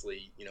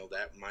obviously,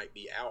 that might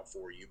be out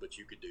for you, but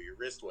you could do your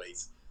wrist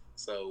weights.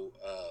 So,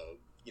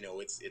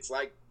 it's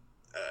like,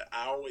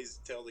 I always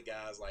tell the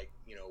guys, like,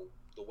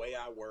 the way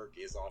I work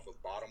is off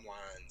of bottom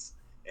lines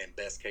and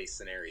best case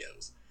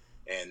scenarios.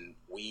 And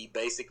we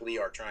basically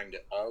are trying to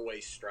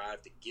always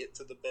strive to get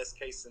to the best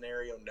case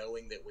scenario,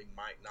 knowing that we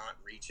might not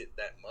reach it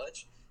that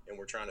much. And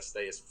we're trying to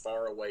stay as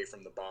far away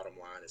from the bottom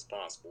line as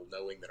possible,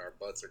 knowing that our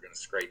butts are going to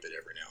scrape it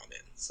every now and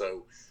then.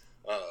 So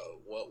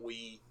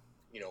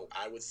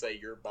I would say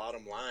your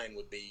bottom line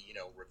would be,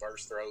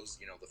 reverse throws,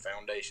 the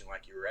foundation,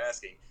 like you were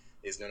asking,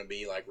 is going to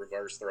be like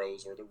reverse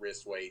throws or the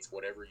wrist weights,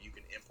 whatever you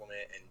can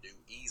implement and do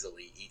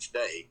easily each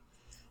day.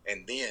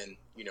 And then,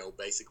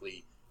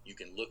 basically, you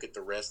can look at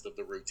the rest of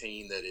the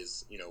routine that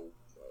is,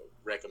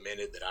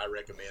 recommended, that I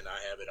recommend.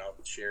 I have it. I'll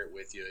share it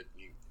with you.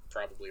 You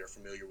probably are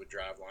familiar with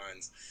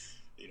Drivelines.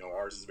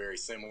 Ours is very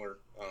similar.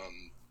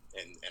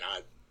 And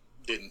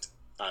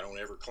I don't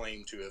ever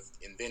claim to have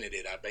invented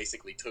it. I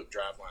basically took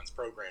Drivelines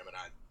program and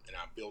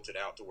I built it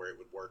out to where it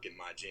would work in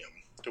my gym,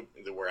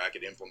 to where I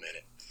could implement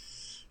it.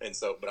 And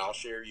so, but I'll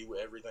share you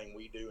everything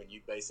we do, and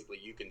you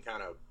can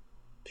kind of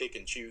pick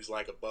and choose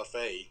like a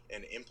buffet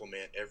and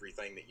implement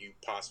everything that you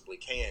possibly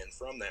can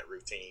from that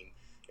routine,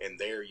 and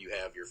there you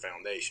have your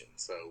foundation.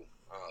 So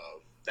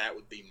that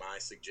would be my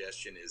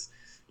suggestion is,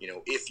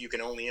 if you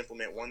can only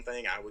implement one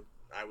thing, I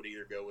would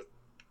either go with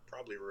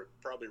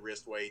probably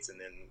wrist weights, and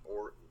then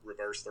or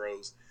reverse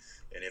throws.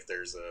 And if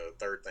there's a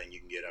third thing you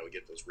can get, I would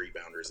get those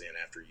rebounders in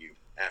after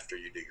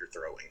you do your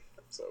throwing.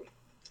 So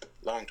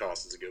long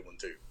toss is a good one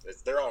too.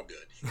 They're all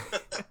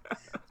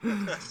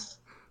good.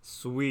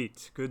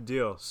 Sweet, good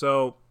deal.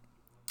 So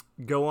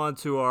go on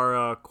to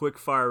our quick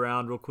fire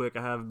round real quick.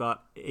 I have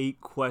about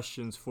 8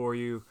 questions for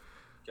you.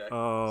 Okay.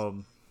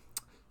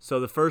 So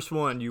the first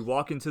one, you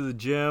walk into the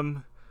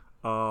gym.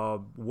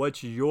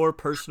 What's your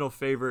personal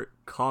favorite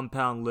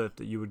compound lift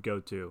that you would go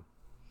to?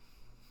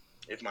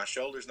 If my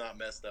shoulder's not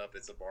messed up,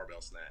 it's a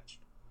barbell snatch.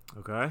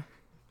 Okay.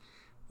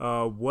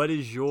 What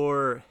is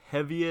your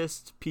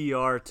heaviest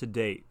PR to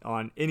date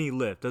on any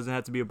lift? Doesn't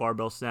have to be a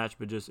barbell snatch,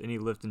 but just any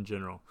lift in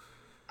general.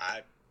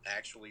 I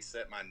actually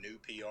set my new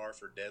PR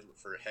for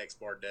hex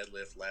bar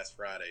deadlift last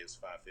Friday. It was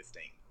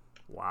 515.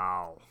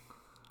 Wow.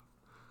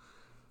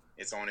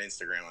 It's on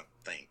Instagram, I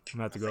think. I'm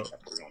gonna have to go. I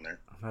put it on there.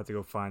 I'm gonna have to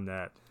go find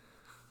that.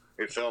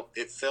 It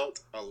felt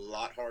a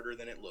lot harder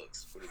than it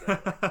looks. Put it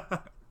that way.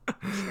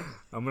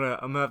 I'm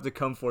gonna have to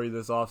come for you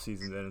this off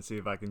season then and see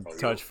if I can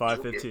touch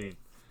 515.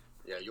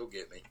 Yeah, you'll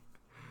get me.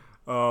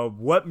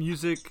 What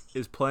music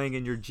is playing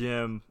in your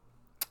gym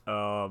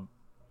on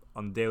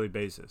a daily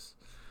basis?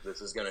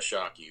 This is gonna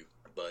shock you,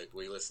 but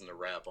we listen to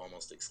rap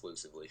almost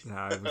exclusively.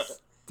 I was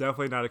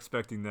definitely not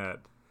expecting that.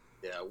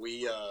 Yeah,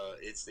 we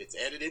it's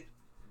edited,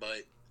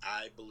 but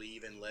I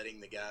believe in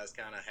letting the guys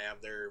kind of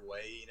have their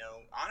way. You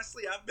know,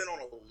 honestly, I've been on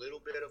a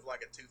little bit of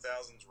like a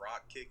 2000s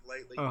rock kick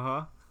lately.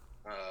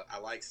 I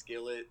like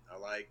Skillet. I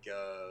like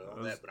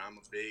all that, but I'm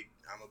a big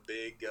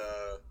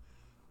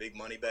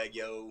Moneybagg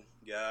Yo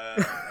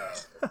guy.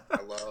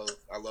 I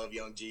love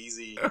Young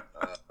Jeezy.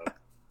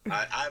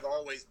 I've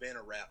always been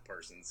a rap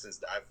person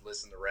since I've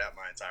listened to rap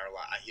my entire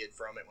life. I hid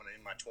from it when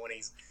in my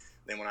 20s.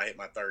 Then when I hit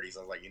my 30s,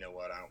 I was like, you know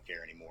what? I don't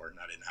care anymore, and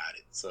I didn't hide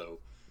it. So,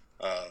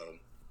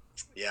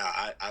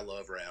 yeah, I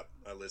love rap.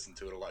 I listen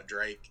to it a lot.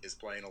 Drake is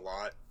playing a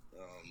lot.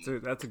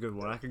 Dude, that's a good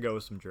one. I could go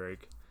with some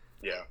Drake.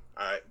 Yeah,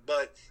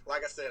 but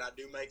like I said, I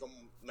do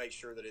make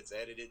sure that it's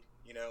edited,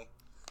 you know.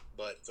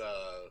 But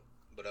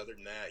other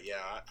than that,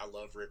 yeah, I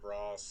love Rick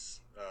Ross.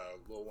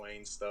 Lil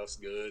Wayne stuff's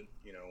good,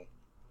 you know.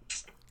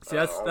 See,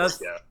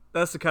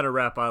 that's the kind of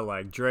rap I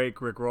like.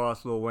 Drake, Rick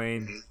Ross, Lil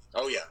Wayne. Mm-hmm.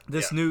 Oh yeah,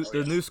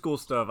 the new school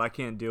stuff. I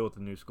can't deal with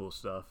the new school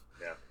stuff.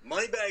 Yeah,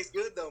 Moneybagg's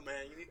good though,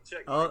 man. You need to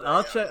check.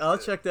 I'll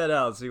check that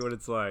out. See what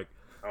it's like.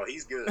 Oh,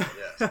 he's good.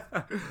 Yeah.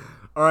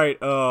 All right.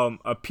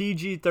 A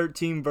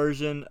PG-13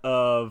 version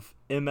of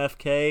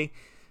MFK.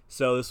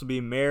 So this will be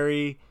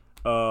marry,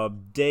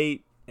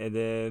 date, and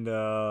then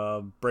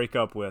break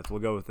up with. We'll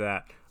go with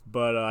that.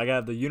 But I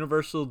got the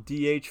universal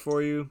DH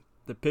for you,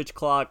 the pitch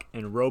clock,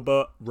 and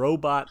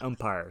robot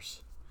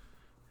umpires.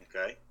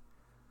 Okay.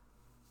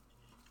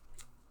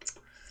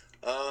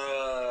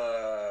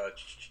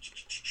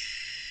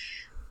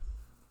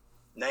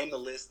 Name the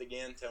list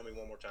again. Tell me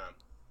one more time.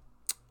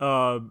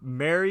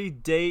 Marry,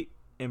 date,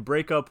 and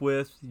break up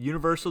with,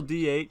 universal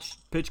DH,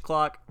 pitch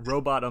clock,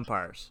 robot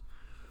umpires.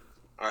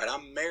 All right,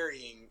 I'm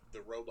marrying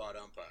the robot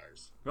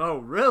umpires. Oh,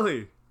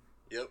 really?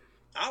 Yep.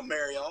 I'll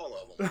marry all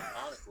of them,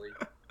 honestly.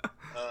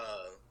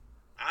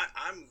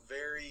 I'm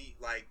very,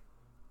 like,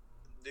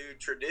 dude,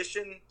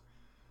 tradition,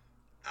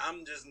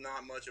 I'm just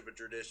not much of a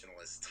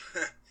traditionalist.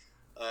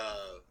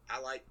 I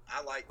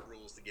like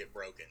rules to get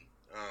broken.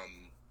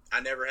 I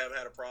never have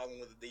had a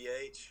problem with the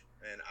DH,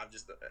 and I've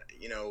just,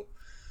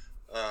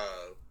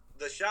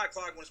 the shot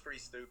clock one's pretty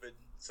stupid,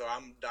 so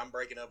I'm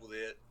breaking up with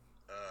it.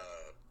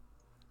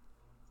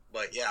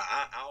 But yeah,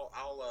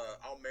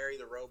 I'll marry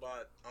the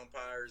robot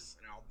umpires,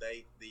 and I'll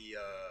date the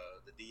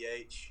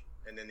DH,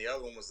 and then the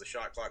other one was the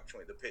shot clock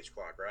between the pitch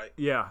clock, right?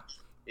 Yeah.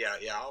 Yeah,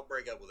 I'll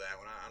break up with that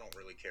one. I don't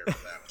really care for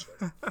that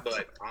one,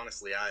 but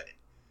honestly,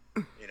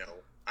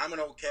 I'm an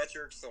old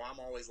catcher, so I'm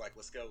always like,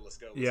 let's go.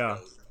 Yeah.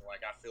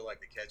 Like, I feel like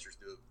the catchers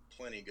do a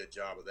plenty good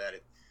job of that.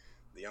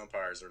 The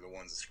umpires are the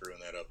ones that screwing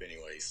that up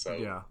anyway. So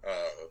yeah.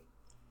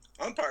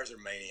 Umpires are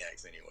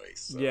maniacs anyway.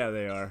 So, yeah,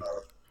 they are.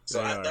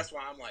 That's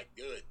why I'm like,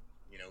 good.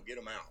 Get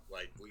them out.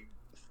 Like,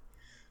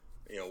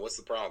 what's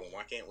the problem?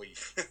 Why can't we?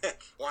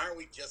 Why aren't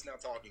we just now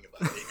talking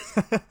about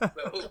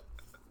it?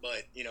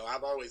 But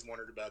I've always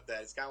wondered about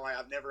that. It's kind of like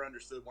I've never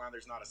understood why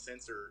there's not a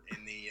sensor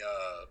in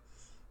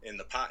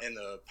the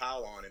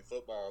pylon in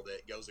football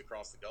that goes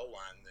across the goal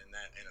line,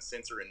 and a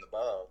sensor in the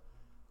ball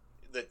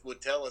that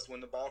would tell us when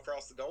the ball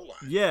crossed the goal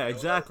line. Yeah,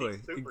 exactly.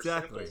 Super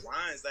simple.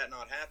 Why is that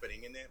not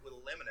happening? And then it would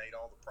eliminate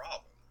all the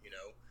problem,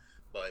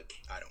 But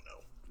I don't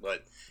know.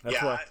 But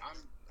that's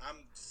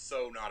I'm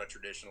so not a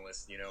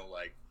traditionalist.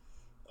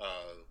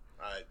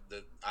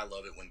 I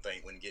love it when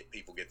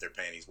people get their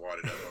panties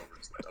wadded up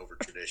over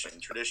tradition.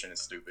 Tradition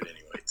is stupid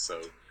anyway.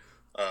 So,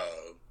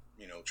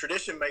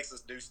 tradition makes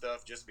us do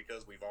stuff just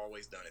because we've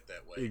always done it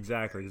that way.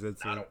 Exactly, because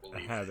it's a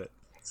habit.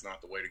 It's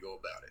not the way to go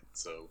about it.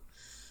 So,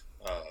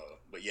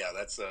 but yeah,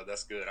 that's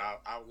good.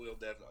 I will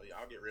definitely.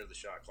 I'll get rid of the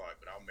shot clock,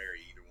 but I'll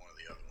marry either one of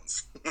the other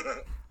ones.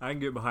 I can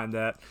get behind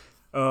that.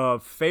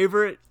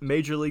 Favorite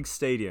Major League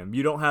stadium?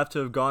 You don't have to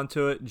have gone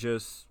to it.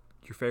 Just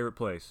your favorite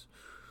place.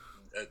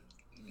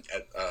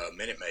 at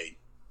Minute Maid.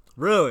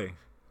 Really?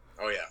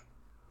 Oh yeah,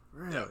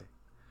 Really? yeah.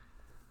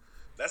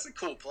 That's a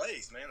cool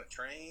place, man. The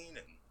train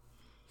and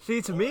See,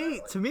 to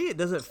me, it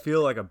doesn't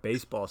feel like a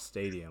baseball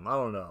stadium. I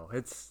don't know.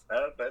 It's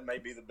that may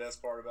be the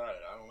best part about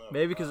it. I don't know.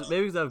 maybe because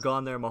I've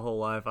gone there my whole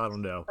life. I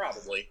don't know.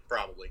 Probably.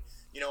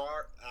 You know,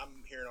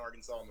 I'm here in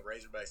Arkansas, and the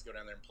Razorbacks go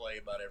down there and play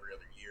about every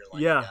other year.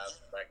 Like Yeah. the guys,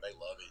 in fact, they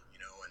love it. You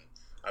know,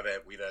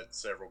 and we've had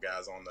several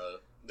guys on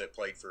that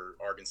played for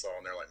Arkansas,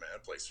 and they're like, man,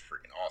 that place is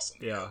freaking awesome.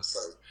 You Yeah. know? So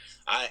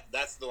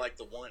that's the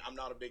one. I'm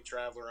not a big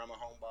traveler. I'm a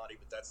homebody,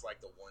 but that's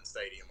like the one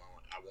stadium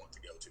I want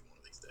to go to one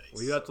of these days.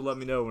 Well, you have to let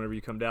me know whenever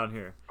you come down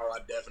here. Oh, I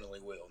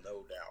definitely will,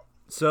 no doubt.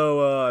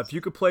 So, if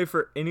you could play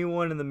for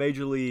anyone in the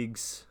major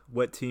leagues,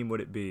 what team would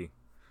it be?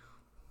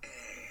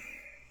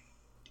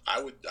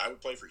 I would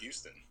play for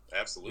Houston.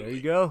 Absolutely. There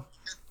you go.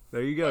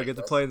 Like, Get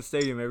to play in the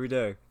stadium every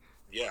day.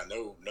 Yeah,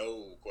 no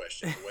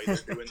question. The way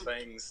they're doing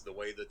things, the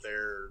way that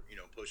they're, you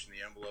know, pushing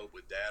the envelope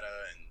with data,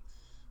 and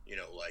you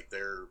know, like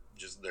they're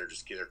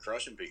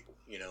crushing people.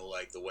 You know,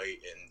 like the way,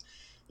 and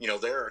you know,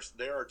 there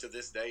are to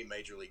this day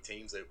major league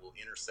teams that will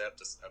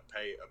intercept a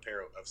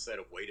set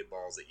of weighted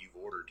balls that you've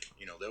ordered.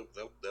 You know,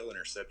 they'll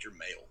intercept your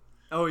mail.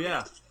 Oh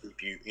yeah.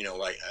 You know,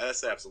 like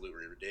that's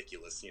absolutely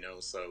ridiculous. You know,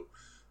 so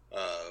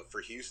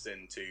for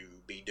Houston to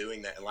be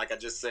doing that, and like I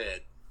just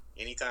said,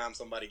 anytime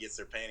somebody gets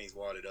their panties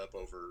wadded up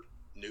over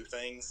new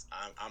things,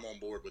 I'm on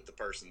board with the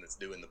person that's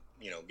doing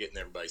getting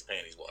everybody's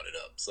panties wadded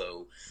up.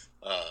 So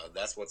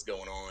that's what's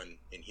going on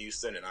in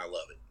Houston, and I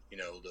love it. You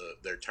know,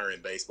 they're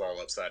turning baseball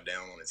upside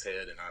down on its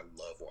head, and I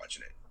love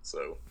watching it.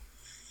 So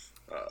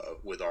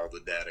with all the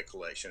data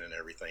collection and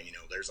everything, you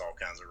know, there's all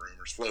kinds of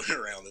rumors floating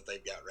around that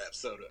they've got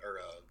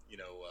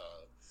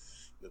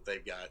that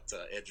they've got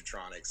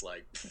Edgertronics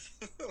like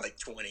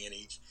 20 in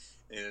each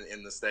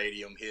in the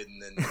stadium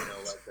hidden, and you know,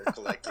 like they're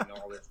collecting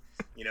all this,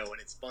 you know, and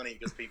it's funny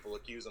because people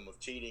accuse them of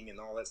cheating and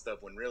all that stuff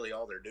when really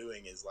all they're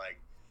doing is like,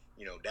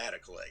 you know, data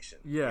collection.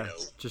 Yeah, you know?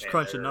 just And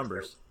crunching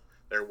numbers.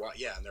 They're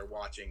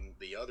watching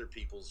the other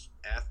people's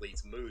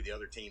athletes move, the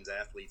other team's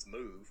athletes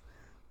move,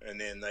 and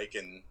then they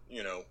can,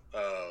 you know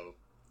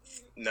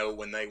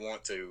when they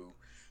want to.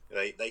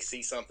 They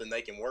see something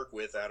they can work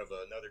with out of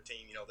another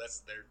team. You know,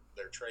 that's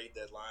their trade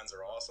deadlines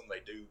are awesome.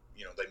 They do,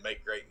 you know, they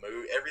make great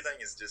moves. Everything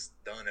is just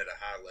done at a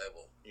high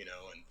level, you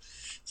know, and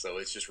so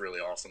it's just really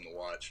awesome to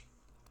watch.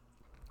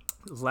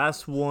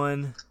 Last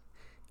one.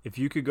 If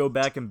you could go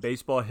back in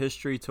baseball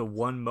history to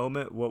one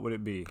moment, what would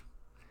it be?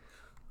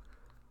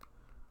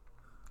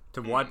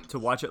 To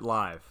watch it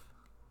live.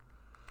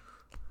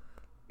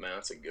 Man,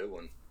 that's a good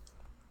one.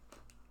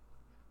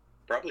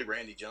 Probably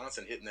Randy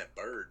Johnson hitting that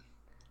bird.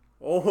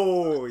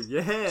 Oh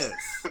yes,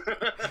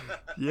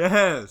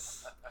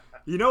 yes.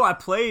 You know, I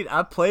played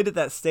at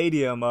that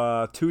stadium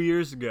 2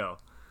 years ago.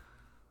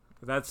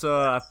 That's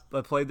I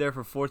played there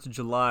for 4th of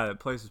July. That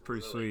place is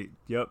pretty sweet.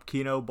 Yep,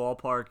 Keno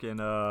Ballpark in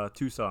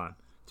Tucson,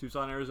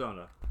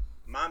 Arizona.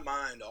 My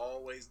mind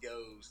always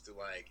goes to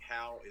like,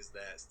 how is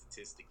that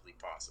statistically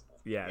possible?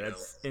 Yeah, You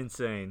that's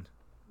insane.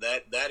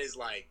 that is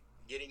like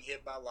getting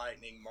hit by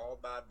lightning,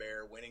 mauled by a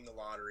bear, winning the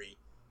lottery,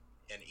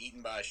 and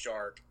eaten by a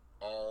shark,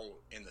 all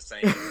in the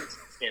same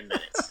 10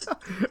 minutes.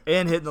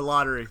 And hitting the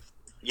lottery.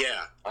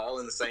 Yeah, all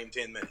in the same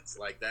 10 minutes.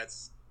 Like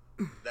that's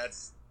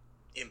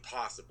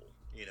impossible,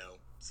 you know.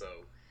 So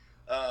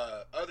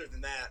other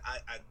than that,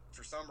 I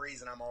for some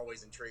reason I'm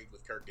always intrigued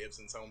with Kirk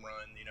Gibson's home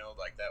run. You know,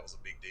 like that was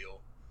a big deal.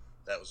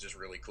 That was just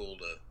really cool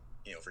to,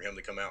 you know, for him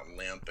to come out and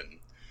limp and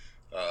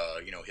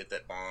you know, hit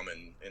that bomb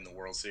in the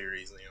World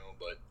Series. You know,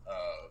 but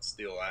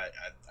still,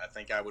 I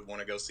think I would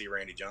want to go see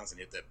Randy Johnson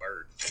hit that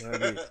bird.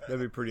 That'd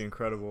be pretty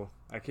incredible.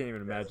 I can't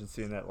even imagine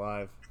seeing that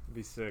live. It'd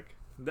be sick.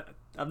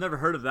 I've never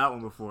heard of that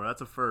one before.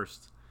 That's a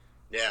first.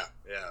 Yeah,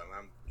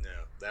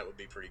 that would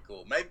be pretty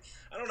cool. Maybe,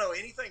 I don't know,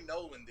 anything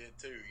Nolan did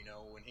too, you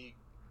know, when he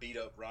beat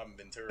up Robin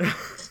Ventura.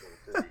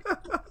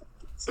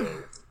 So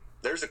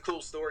there's a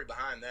cool story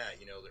behind that,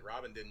 you know, that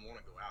Robin didn't want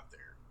to go out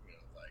there, you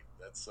know, like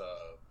that's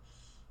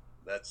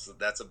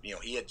a, you know,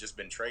 he had just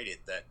been traded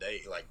that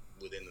day, like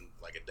within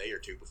like a day or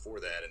two before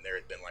that, and there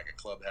had been like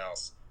a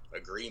clubhouse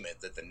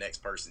agreement that the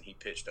next person he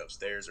pitched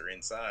upstairs or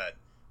inside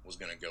was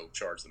going to go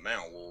charge the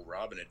mound. Well,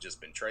 Robin had just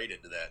been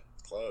traded to that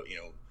club, you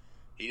know.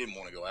 He didn't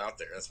want to go out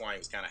there. That's why he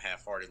was kind of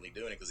half-heartedly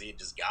doing it, because he had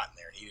just gotten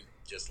there. He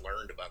just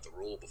learned about the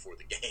rule before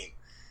the game,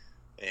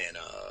 and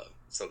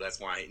so that's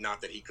why.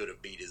 Not that he could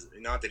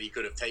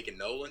have taken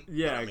Nolan.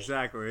 Yeah, I mean,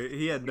 exactly.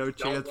 He had no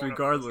chance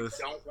regardless.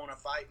 You don't want to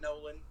fight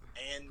Nolan,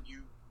 and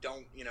you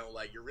don't, you know,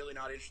 like you're really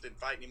not interested in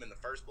fighting him in the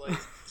first place.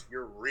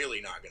 You're really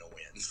not going to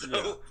win. So,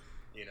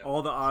 Yeah. you know,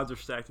 All the odds are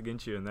stacked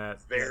against you in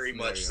that. very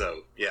much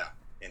so. Yeah,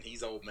 and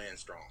he's old man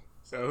strong.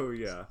 So, Oh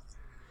yeah.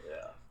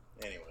 yeah.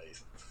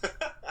 Anyways.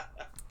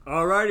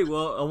 Alrighty,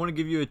 well, I want to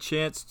give you a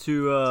chance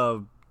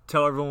to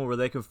tell everyone where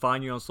they can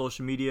find you on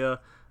social media,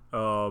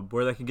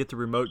 where they can get the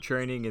remote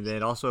training, and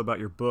then also about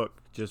your book.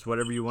 Just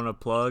whatever you want to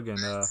plug, and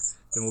then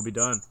we'll be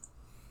done.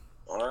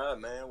 All right,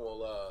 man.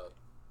 Well,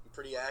 I'm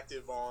pretty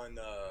active on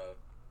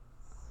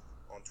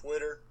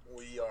Twitter.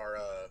 We are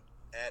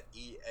at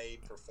EA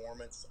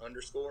Performance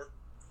 _.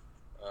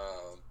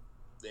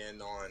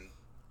 Then on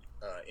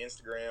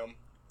Instagram,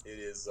 it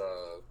is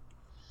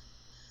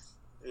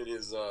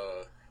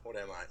what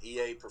am I?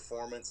 EA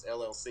Performance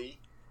LLC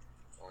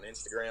on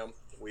Instagram.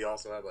 We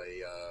also have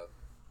a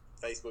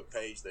Facebook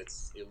page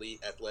that's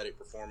Elite Athletic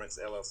Performance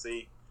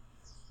LLC,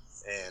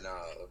 and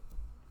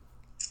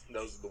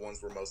those are the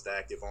ones we're most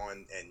active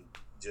on. And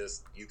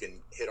just you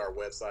can hit our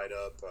website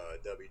up,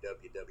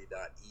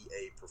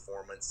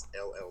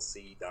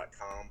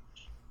 www.eaperformancellc.com,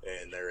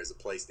 and there is a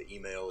place to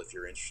email if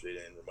you're interested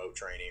in remote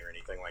training or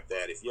anything like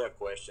that. If you have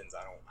questions,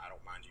 I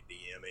don't mind you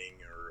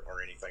DMing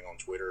or anything on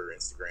Twitter or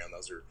Instagram.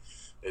 Those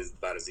is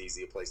about as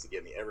easy a place to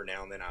get me. Every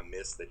now and then I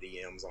miss the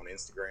DMs on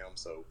Instagram,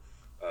 so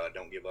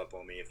don't give up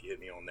on me if you hit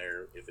me on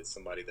there. If it's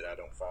somebody that I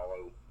don't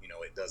follow,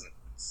 it doesn't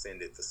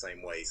send it the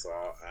same way, so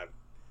I've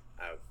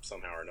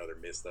somehow or another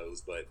missed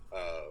those. But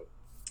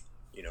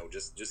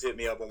just hit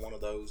me up on one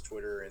of those,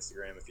 Twitter or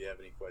Instagram, if you have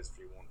any questions,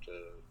 if you want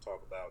to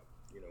talk about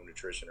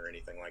nutrition or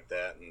anything like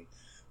that, and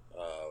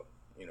I'll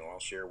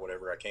share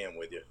whatever I can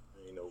with you.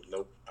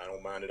 Nope, I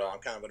don't mind at all. I'm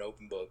kind of an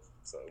open book.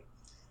 So,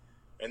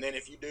 and then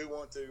if you do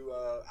want to,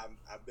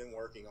 I've been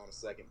working on a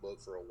second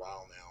book for a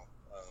while now,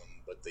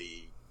 but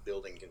the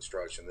building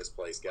construction, this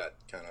place got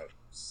kind of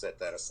set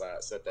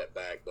that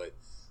back. But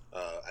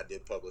I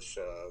did publish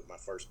my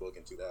first book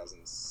in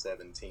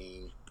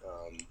 2017.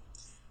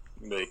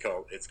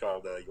 It's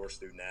called Your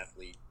Student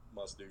Athlete.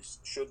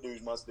 Should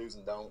do's, must do's,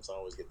 and don'ts. I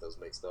always get those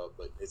mixed up,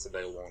 but it's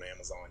available on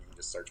Amazon. You can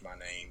just search my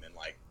name and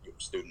your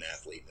student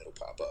athlete, and it'll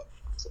pop up.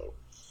 So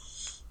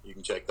you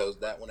can check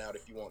that one out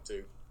if you want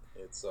to.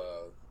 It's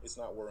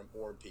not War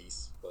and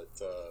Peace, but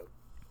the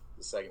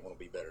second one will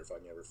be better if I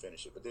can ever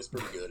finish it. But this is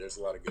pretty good. There's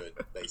a lot of good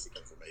basic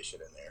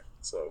information in there.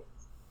 So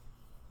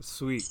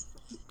sweet,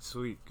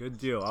 good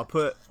deal.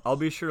 I'll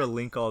be sure to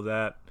link all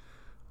that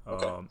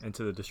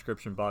into the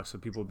description box so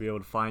people will be able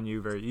to find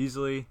you very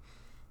easily.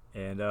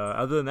 And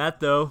other than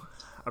that, though,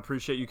 I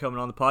appreciate you coming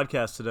on the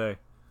podcast today.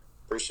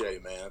 Appreciate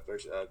it, man. I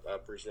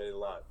appreciate it a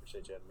lot.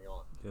 Appreciate you having me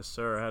on. Yes,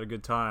 sir. I had a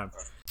good time.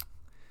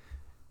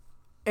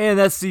 And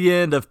that's the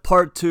end of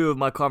part 2 of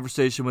my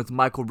conversation with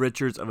Michael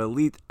Richards of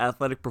Elite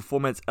Athletic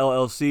Performance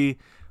LLC.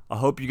 I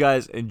hope you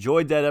guys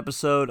enjoyed that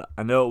episode.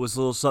 I know it was a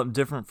little something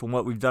different from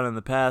what we've done in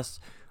the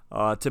past.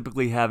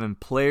 Typically having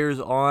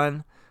players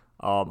on.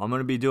 I'm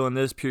going to be doing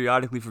this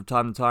periodically from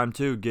time to time,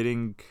 too,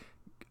 getting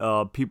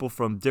people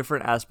from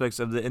different aspects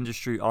of the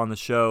industry on the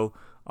show.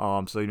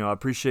 So I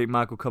appreciate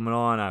Michael coming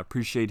on. I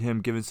appreciate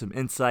him giving some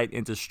insight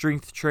into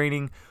strength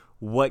training,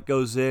 what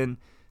goes in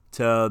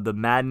to the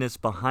madness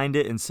behind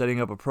it and setting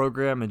up a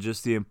program, and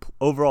just the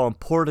overall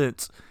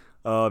importance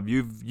of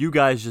you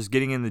guys just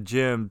getting in the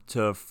gym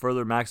to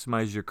further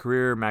maximize your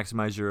career,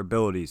 maximize your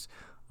abilities.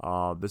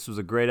 This was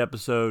a great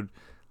episode,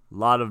 a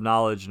lot of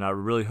knowledge, and I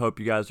really hope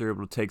you guys are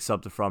able to take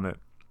something from it.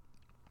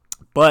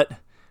 But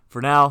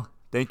for now,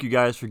 thank you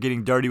guys for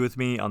getting dirty with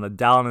me on the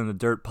Down in the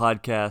Dirt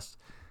podcast.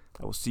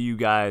 I will see you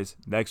guys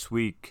next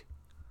week.